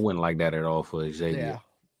 I wouldn't like that at all for Xavier. Yeah.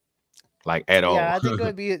 Like at all. Yeah, I think it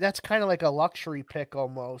would be that's kind of like a luxury pick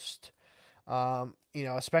almost.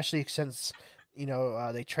 Especially since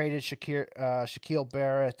they traded Shaquille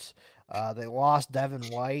Barrett. They lost Devin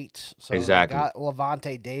White, so exactly. They got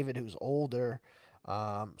Levante David, who's older.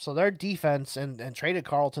 So their defense and traded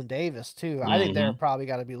Carlton Davis too. I think they're probably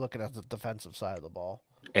got to be looking at the defensive side of the ball.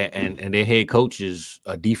 And their head coach is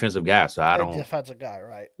a defensive guy, so I don't. Defensive guy,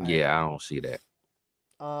 right? Yeah, I don't see that.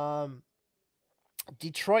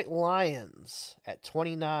 Detroit Lions at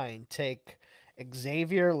 29 take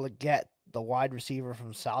Xavier Legette, the wide receiver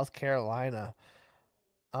from South Carolina.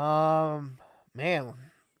 Man,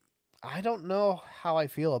 I don't know how I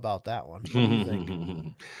feel about that one. What do you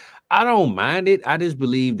think? I don't mind it. I just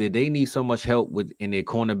believe that they need so much help in their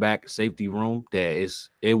cornerback safety room that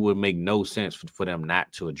it would make no sense for them not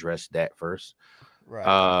to address that first.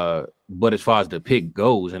 Right. But as far as the pick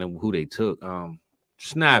goes and who they took,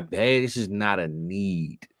 it's not bad. It's just not a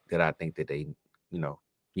need that I think that they,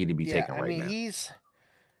 need to be taken right now.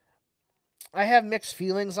 I have mixed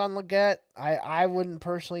feelings on Legette. I wouldn't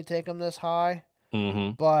personally take him this high.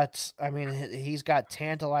 But I mean, he's got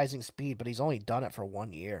tantalizing speed, but he's only done it for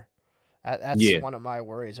 1 year. That's one of my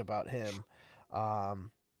worries about him.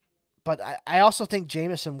 But I also think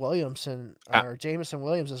Jameson Williams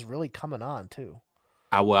is really coming on too.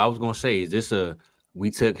 I was gonna say, is this we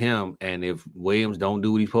took him, and if Williams don't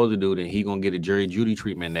do what he's supposed to do, then he gonna get a Jerry Jeudy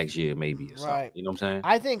treatment next year, maybe. Right? You know what I'm saying?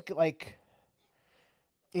 I think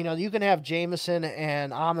you can have Jameson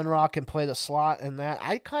and Amon-Ra can play the slot, and that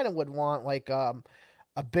I kind of would want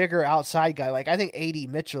a bigger outside guy. Like I think A.D.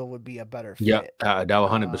 Mitchell would be a better fit. Yeah, that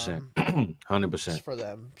 100%, 100% for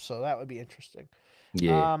them. So that would be interesting.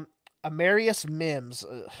 Yeah. Amarius Mims,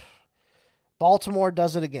 Baltimore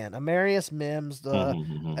does it again. Amarius Mims,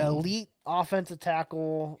 the elite offensive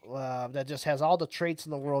tackle that just has all the traits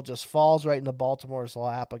in the world, just falls right into Baltimore's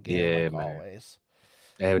lap again. Yeah, man. Always.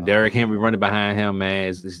 And Derrick Henry running behind him, man,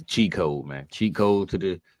 is cheat code, man. Cheat code to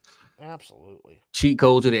the. Absolutely. Cheat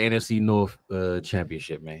code to the NFC North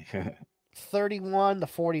championship, man. 31, the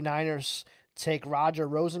 49ers take Roger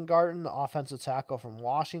Rosengarten, the offensive tackle from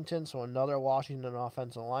Washington, so another Washington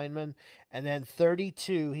offensive lineman. And then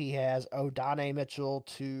 32, he has O'Donnell Mitchell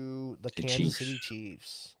to the Kansas City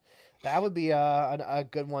Chiefs. That would be a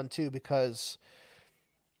good one, too, because,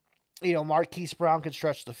 Marquise Brown can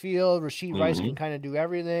stretch the field. Rashid Rice can kind of do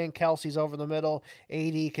everything. Kelsey's over the middle.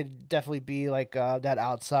 AD could definitely be like that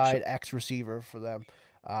outside X receiver for them.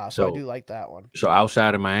 So I do like that one. So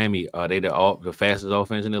outside of Miami, are they the fastest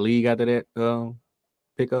offense in the league after that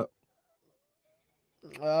pickup?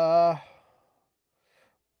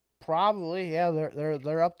 Probably, yeah.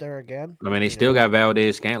 They're up there again. I mean, they still got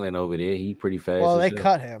Valdez-Scantling over there. He pretty fast. Well, they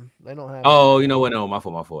cut him. They don't have. Oh, you know what? No, my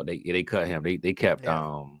fault. They cut him. They kept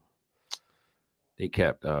They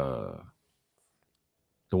kept the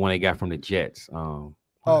one they got from the Jets.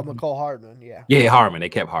 McCole Hardman, yeah. Yeah, Harmon. They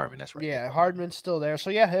kept Harmon. That's right. Yeah, Hardman's still there.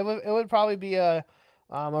 So yeah, it would probably be a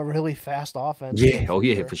really fast offense. Yeah. Oh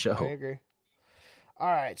yeah, for sure. I agree.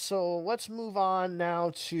 All right, so let's move on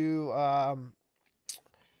now to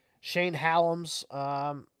Shane Hallam's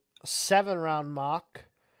 7-round mock.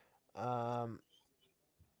 Man,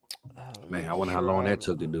 I wonder how long that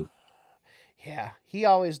took to do. Yeah, he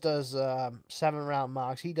always does 7-round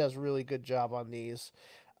mocks. He does a really good job on these.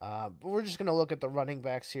 But we're just going to look at the running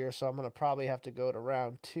backs here, so I'm going to probably have to go to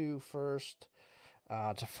round 2 first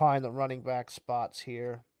to find the running back spots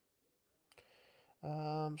here.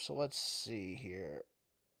 So let's see here.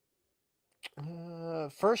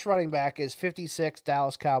 First running back is 56,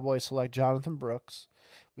 Dallas Cowboys select Jonathan Brooks.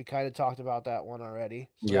 We kind of talked about that one already.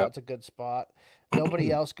 So Yep. that's a good spot. Nobody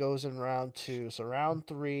else goes in round 2. So round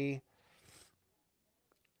 3,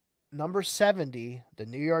 number 70, the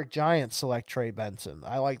New York Giants select Trey Benson.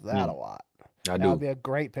 I like that a lot. I That would do. be a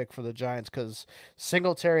great pick for the Giants because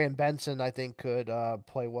Singletary and Benson, I think, could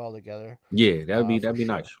play well together. Yeah, For that'd be sure.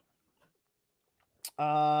 nice.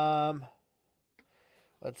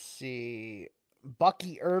 Let's see.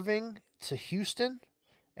 Bucky Irving to Houston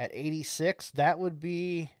at 86. That would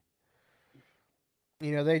be,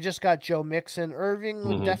 they just got Joe Mixon. Irving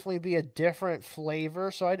would Hmm. definitely be a different flavor.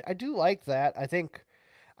 So I do like that.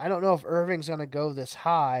 I don't know if Irving's going to go this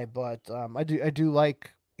high, but I do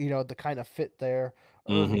like, the kind of fit there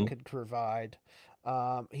Irving Hmm. could provide.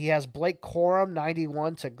 He has Blake Corum,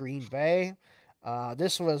 91 to Green Bay.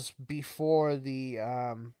 This was before the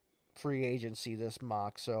free agency, this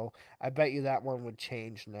mock. So I bet you that one would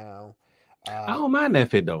change now. I Uh, don't mind that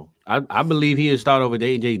fit though. I believe he'll start over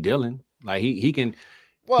AJ Dillon. Like he can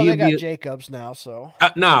well, he'll they be got Jacobs now, so.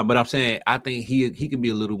 nah, but I'm saying I think he can be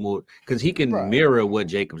a little more because he can Right, mirror what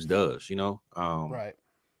Jacobs does. right.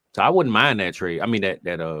 So I wouldn't mind that trade. I mean that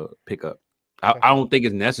pickup. I Pickup. don't think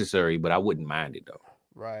it's necessary, but I wouldn't mind it though.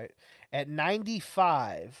 Right. At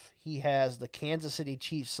 95, he has the Kansas City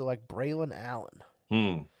Chiefs select Braylon Allen.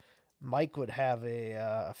 Hmm. Mike would have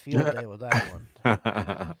a field day with that one.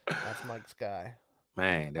 That's Mike's guy.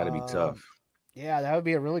 Man, that'd be tough. Um, yeah, that would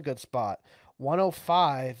be a really good spot.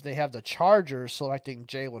 105, they have the Chargers selecting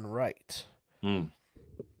Jalen Wright. Hmm.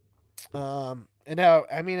 And now,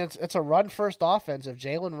 I mean, it's a run first offense. If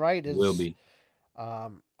Jalen Wright Will is be.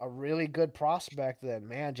 a really good prospect, then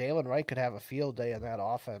man, Jalen Wright could have a field day in that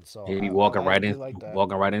offense. So He'll be I do like that.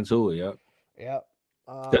 walking right into it. Yep. Yep.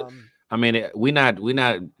 Th- I mean, we not.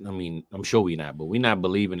 I mean, I'm sure we not, but we not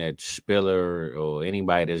believing that Spiller or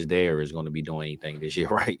anybody that's there is going to be doing anything this year,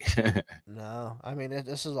 right? No, I mean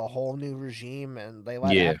this is a whole new regime, and they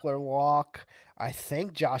let Yeah, Eckler walk. I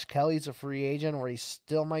think Josh Kelly's a free agent, or he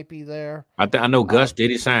still might be there. I know Gus Um, did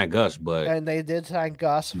he sign Gus, but and they did sign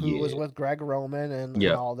Gus, who was yeah, with Greg Roman and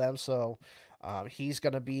yeah, all them. So he's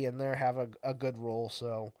going to be in there, have a good role.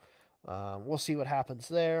 So we'll see what happens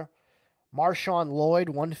there. Marshawn Lloyd,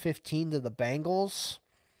 115 to the Bengals.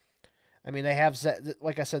 I mean, they have,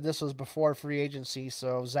 like I said, this was before free agency,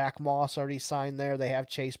 so Zach Moss already signed there. They have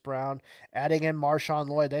Chase Brown. Adding in Marshawn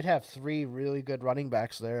Lloyd, they'd have 3 really good running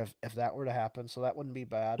backs there if that were to happen, so that wouldn't be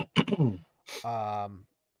bad. Um,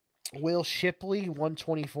 Will Shipley,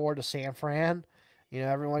 124 to San Fran.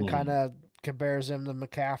 Everyone kind Mm. of compares him to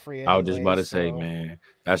McCaffrey I was just about anyways, to say, so, man,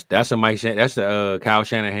 that's a Kyle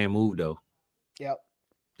Shanahan move though. yep.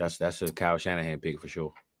 That's a Kyle Shanahan pick for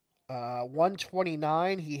sure.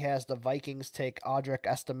 129, he has the Vikings take Audric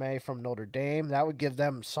Estime from Notre Dame. That would give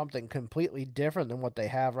them something completely different than what they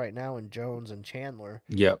have right now in Jones and Chandler.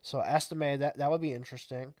 Yep. So Estime, that would be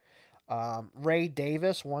interesting. Ray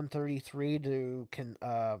Davis, 133 to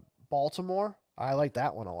Baltimore. I like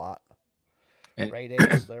that one a lot. And, Ray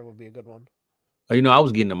Davis there would be a good one. I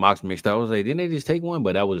was getting the mocks mixed up. I was like, didn't they just take one?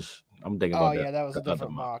 But I'm thinking Oh, about yeah, that was a the other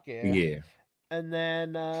different mock, yeah. Yeah. And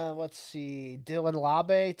then let's see, Dylan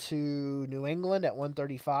Labe to New England at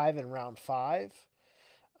 135 in round 5.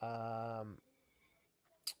 Um,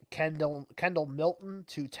 Kendall Milton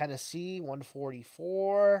to Tennessee,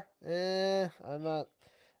 144. I'm not.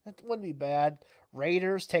 That wouldn't be bad.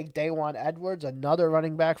 Raiders take Dawan Edwards, another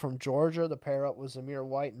running back from Georgia. The pair up with Zamir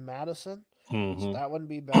White and Madison. So Mm-hmm. that wouldn't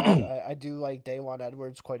be bad. I do like Dawan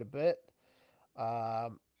Edwards quite a bit.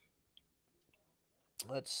 Um,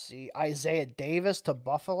 let's see. Isaiah Davis to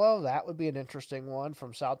Buffalo. That would be an interesting one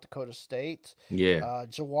from South Dakota State. Yeah.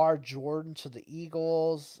 Jawar Jordan to the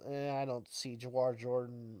Eagles. I don't see Jawar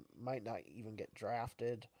Jordan. Might not even get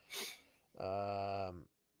drafted.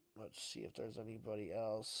 Let's see if there's anybody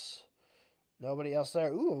else. Nobody else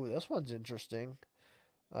there. Ooh, this one's interesting.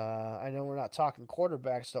 I know we're not talking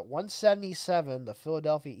quarterbacks, but 177, the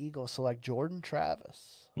Philadelphia Eagles select Jordan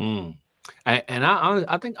Travis. Mm. I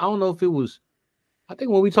think I don't know if it was. I think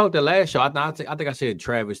when we talked the last show, I think I said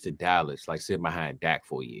Travis to Dallas, like sitting behind Dak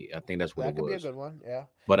for a year. I think that's what That it could be a was. good one, yeah.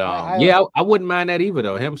 But I I wouldn't mind that either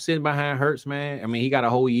though. Him sitting behind Hurts, man. I mean, he got a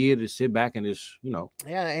whole year to sit back and just,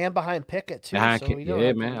 yeah, and behind Pickett too. behind. So we don't Yeah,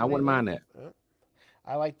 have to man. do I wouldn't anything. mind that. Yeah,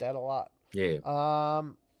 I like that a lot. Yeah.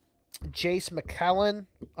 Jace McClellan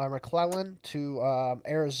to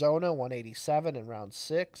Arizona, 187 in round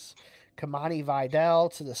 6. Kamani Vidal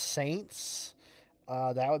to the Saints.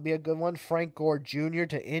 That would be a good one. Frank Gore Jr.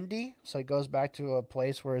 to Indy, so he goes back to a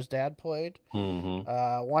place where his dad played. Mm-hmm.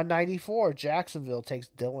 194, Jacksonville takes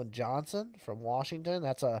Dylan Johnson from Washington.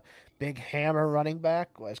 That's a big hammer running back.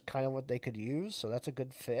 That's kind of what they could use, so that's a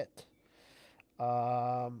good fit.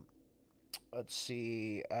 Um, let's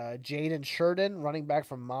see. Jaden Sheridan, running back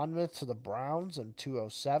from Monmouth to the Browns in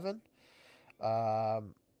 207.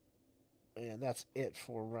 Um, and that's it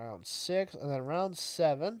for round 6. And then round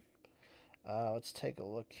 7. Let's take a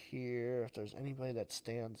look here if there's anybody that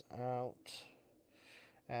stands out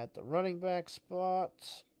at the running back spot.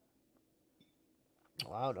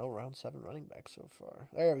 Wow, no round 7 running back so far.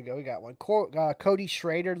 There we go. We got one. Cody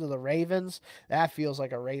Schrader to the Ravens. That feels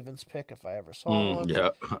like a Ravens pick if I ever saw one. Yeah,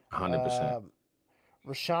 100%.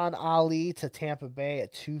 Rashawn Ali to Tampa Bay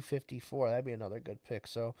at 254. That'd be another good pick.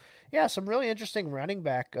 So, yeah, some really interesting running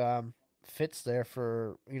back fits there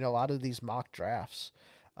for a lot of these mock drafts.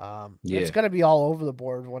 It's going to be all over the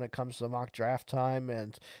board when it comes to mock draft time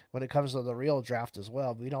and when it comes to the real draft as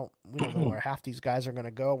well. We don't know where half these guys are going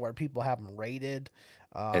to go, where people have them rated.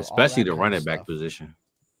 Especially the running back position.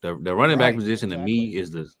 The running back position to me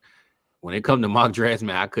is when it comes to mock drafts,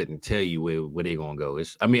 man, I couldn't tell you where they're gonna go.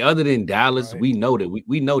 Other than Dallas, we know that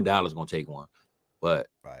we know Dallas gonna take one, but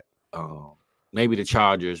maybe the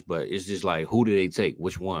Chargers. But it's just like, who do they take?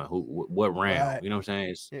 Which one? What round? You know what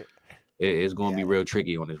I'm saying? It's gonna be real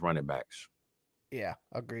tricky on his running backs. Yeah,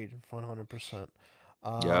 agreed, 100%.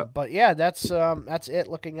 But yeah, that's it.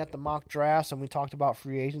 Looking at the mock drafts, and we talked about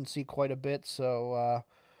free agency quite a bit. So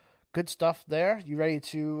good stuff there. You ready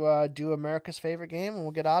to do America's favorite game, and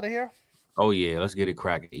we'll get out of here? Oh yeah, let's get it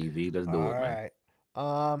cracking, EV. Let's do it, man.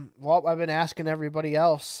 All right. Well, I've been asking everybody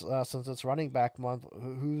else since it's running back month.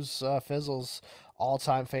 Who's Fizzle's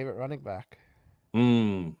all-time favorite running back?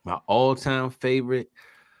 My all-time favorite.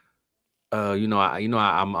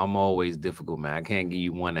 I'm always difficult, man. I can't give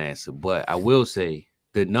you one answer, but I will say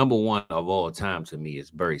the number one of all time to me is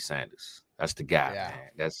Barry Sanders. That's the guy, man.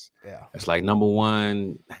 That's like number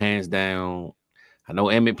one, hands down. I know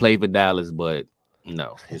Emmett played for Dallas, but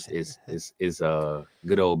no, it's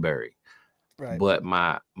good old Barry. Right. But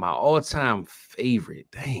my all-time favorite,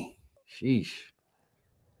 dang, sheesh.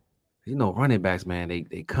 Running backs, man,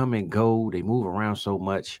 they come and go, they move around so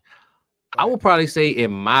much. Right. I would probably say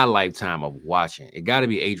in my lifetime of watching, it got to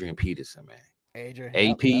be Adrian Peterson, man. Adrian,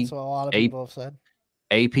 that's what a lot of people have said.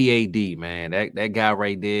 APAD, man, that guy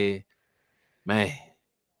right there, man,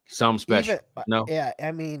 something special. Yeah,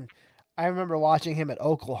 I mean, I remember watching him at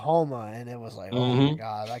Oklahoma, and it was like, oh my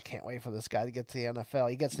God, I can't wait for this guy to get to the NFL.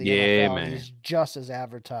 He gets to the NFL, man. And he's just as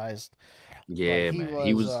advertised. Yeah, man,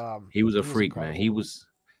 he was a freak, man. He was,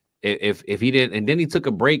 if he didn't, and then he took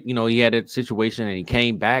a break. He had a situation, and he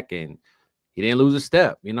came back, and he didn't lose a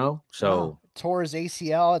step. So tore his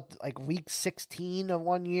ACL at like week 16 of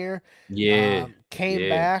one year. Yeah, came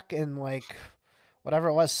back in like whatever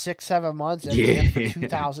it was, 6-7 months, and ran for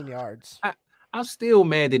 2,000 yards. I'm still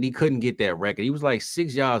mad that he couldn't get that record. He was like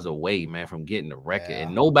 6 yards away, man, from getting the record.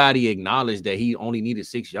 And nobody acknowledged that he only needed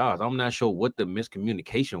 6 yards. I'm not sure what the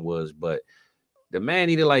miscommunication was, but the man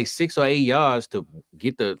needed like 6 or 8 yards to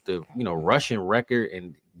get the rushing record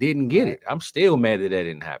and didn't get it. I'm still mad that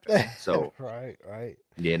didn't happen. So right.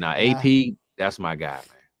 Yeah, AP, that's my guy,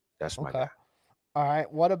 man. That's my guy. All right.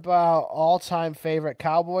 What about all-time favorite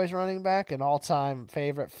Cowboys running back and all-time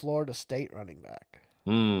favorite Florida State running back?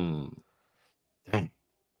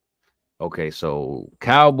 Okay, so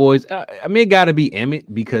Cowboys. It got to be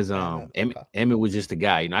Emmett because Emmett was just a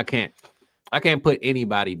guy. I can't put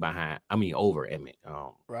anybody over Emmett.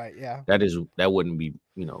 Right. Yeah. That wouldn't be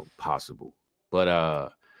possible.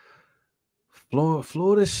 But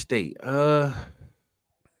Florida State.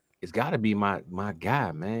 It's got to be my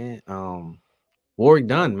guy, man. Warwick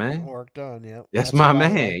Dunn, man. Warwick Dunn, yeah. That's my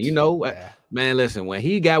man. Man, listen, when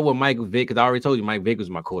he got with Mike Vick, because I already told you Mike Vick was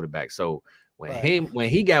my quarterback. So when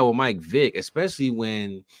he got with Mike Vick, especially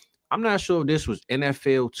when I'm not sure if this was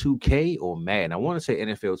NFL 2K or Madden. I want to say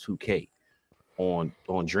NFL 2K on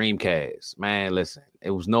Dreamcast. Man, listen, it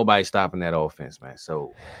was nobody stopping that offense, man.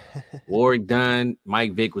 So Warwick Dunn,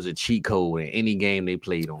 Mike Vick was a cheat code in any game they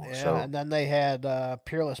played on. Yeah, and then they had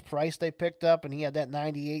Peerless Price they picked up, and he had that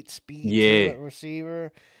 98 speed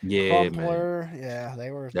receiver. Yeah, Crumpler. Man. Yeah,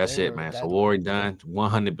 they were. That's it, man. So Warwick Dunn,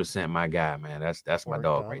 100% my guy, man. That's my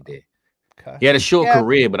dog right there. Okay. He had a short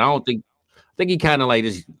career, but I think he kind of like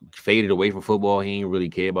just faded away from football. He didn't really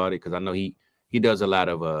care about it because I know he does a lot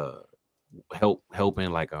of helping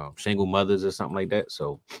like single mothers or something like that.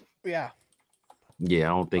 So yeah, I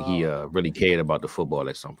don't think he really cared about the football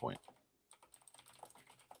at some point.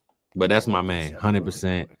 But that's my man,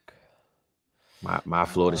 100%. My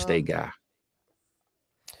Florida State guy.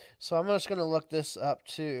 So I'm just gonna look this up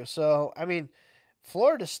too. So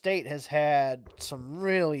Florida State has had some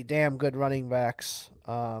really damn good running backs.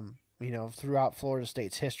 Throughout Florida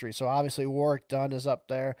State's history. So obviously Warwick Dunn is up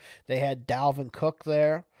there. They had Dalvin Cook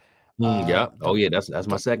there. Yep. Oh yeah, that's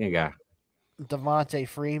my second guy. Devontae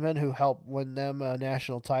Freeman, who helped win them a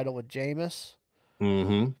national title with Jameis.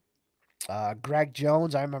 Mm-hmm. Greg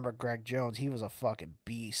Jones, I remember Greg Jones. He was a fucking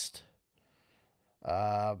beast.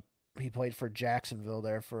 He played for Jacksonville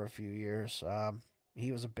there for a few years.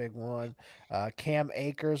 He was a big one. Cam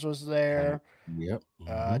Akers was there. Yep.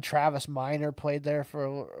 Mm-hmm. Travis Minor played there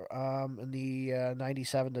for in the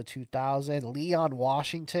 97 to 2000. Leon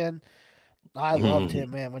Washington, I loved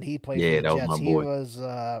him, man, when he played for Yeah, the that was Jets.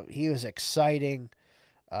 my boy. He was exciting.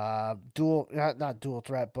 Dual, not dual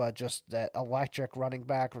threat, but just that electric running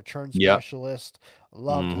back, return Yep. specialist.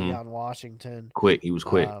 Loved Leon Washington. Quick, he was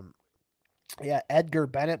quick. Yeah, Edgar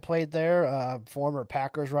Bennett played there, former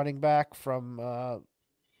Packers running back from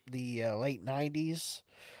the late 90s.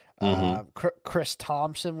 Chris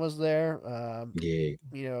Thompson was there. Yeah.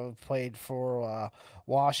 You know, played for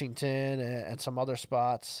Washington and some other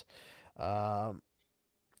spots.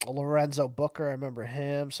 Lorenzo Booker, I remember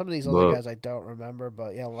him. Some of these other guys I don't remember,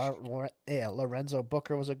 but yeah, Lorenzo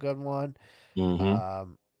Booker was a good one.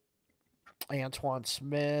 Antoine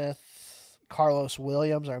Smith, Carlos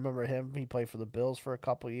Williams, I remember him. He played for the Bills for a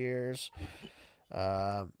couple years.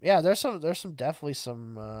 Yeah, there's definitely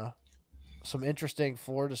some interesting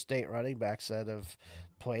Florida State running backs that have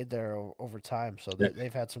played there over time. So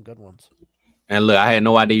they've had some good ones. And look, I had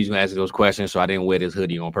no idea you was gonna ask those questions, so I didn't wear this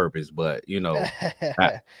hoodie on purpose. But you know,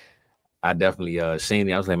 I definitely seen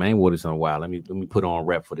it. I was like, man, I ain't wore this in a while. Let me put on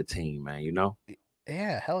rep for the team, man. You know.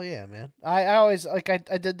 Yeah, hell yeah, man. I always I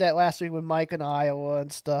did that last week with Mike in Iowa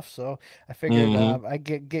and stuff. So I figured I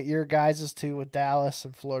get your guys's too with Dallas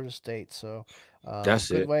and Florida State. So that's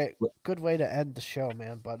good way to end the show,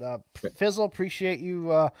 man. But Fizzle, appreciate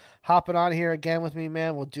you hopping on here again with me,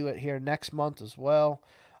 man. We'll do it here next month as well.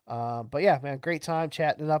 But yeah, man, great time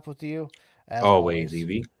chatting it up with you. As always,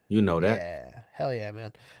 Evie. You know that. Yeah, hell yeah,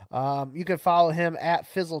 man. You can follow him at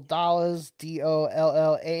Fizzle Dollars,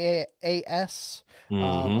 DOLLAAS,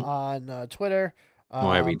 on Twitter.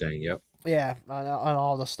 On everything, yep. Yeah, on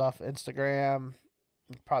all the stuff. Instagram.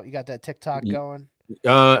 Probably you got that TikTok going.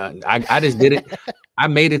 I just did it. I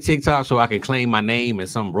made a TikTok so I could claim my name and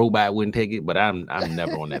some robot wouldn't take it, but I'm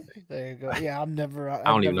never on that thing. There you go. Yeah, I'm never. I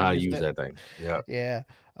don't even know how to use that thing. Yeah. Yeah.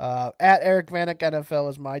 At Eric Vanek NFL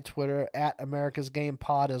is my Twitter. At America's Game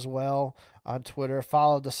Pod as well on Twitter.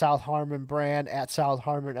 Follow the South Harmon brand at South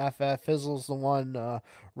Harmon FF. Fizzle's the one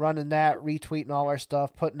running that, retweeting all our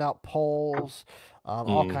stuff, putting out polls,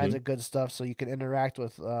 all kinds of good stuff. So you can interact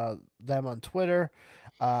with them on Twitter.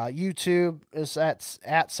 YouTube is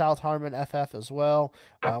at South Harmon FF as well.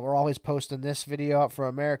 We're always posting this video up for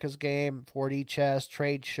America's Game, 4D Chess,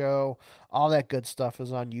 Trade Show, all that good stuff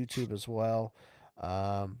is on YouTube as well.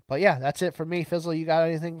 But yeah, that's it for me. Fizzle, you got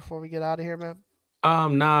anything before we get out of here, man?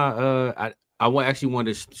 I actually want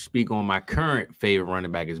to speak on my current favorite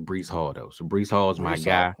running back is Breece Hall though. So Breece Hall is my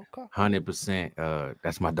guy, 100%.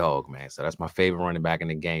 That's my dog, man. So that's my favorite running back in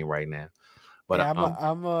the game right now. But yeah,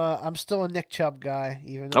 I'm still a Nick Chubb guy,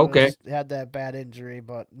 even though he had that bad injury.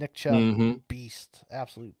 But Nick Chubb, beast,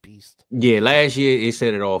 absolute beast. Yeah, last year it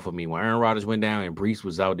set it all for me when Aaron Rodgers went down and Breece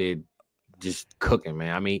was out there just cooking,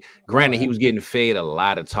 man. I mean, granted, he was getting fed a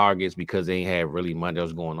lot of targets because they ain't had really much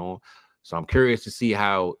else going on. So I'm curious to see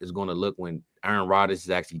how it's going to look when Aaron Rodgers is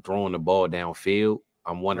actually throwing the ball downfield.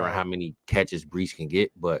 I'm wondering how many catches Breece can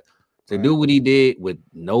get. But to do what he did with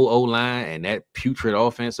no O-line and that putrid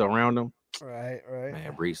offense around him, right.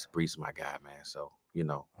 Man, Breece is my guy, man. So, you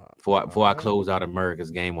know, before I close out America's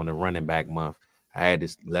Game on the running back month, I had to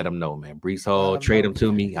let him know, man. Breece Hall, trade him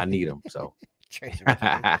to me. I need him. So.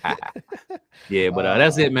 Yeah, but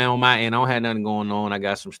that's it, man. On my end, I don't have nothing going on. I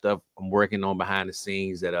got some stuff I'm working on behind the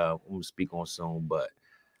scenes that I'm gonna speak on soon. But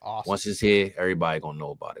once it's here, everybody gonna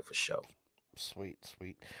know about it for sure. Sweet.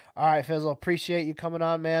 All right, Fizzle, appreciate you coming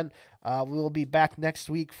on, man. We will be back next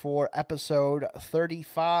week for episode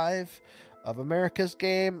 35 of America's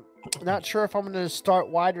Game. Not sure if I'm going to start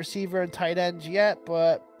wide receiver and tight ends yet,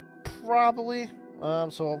 but probably.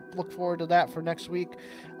 So look forward to that for next week.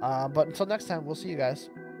 But until next time, we'll see you guys.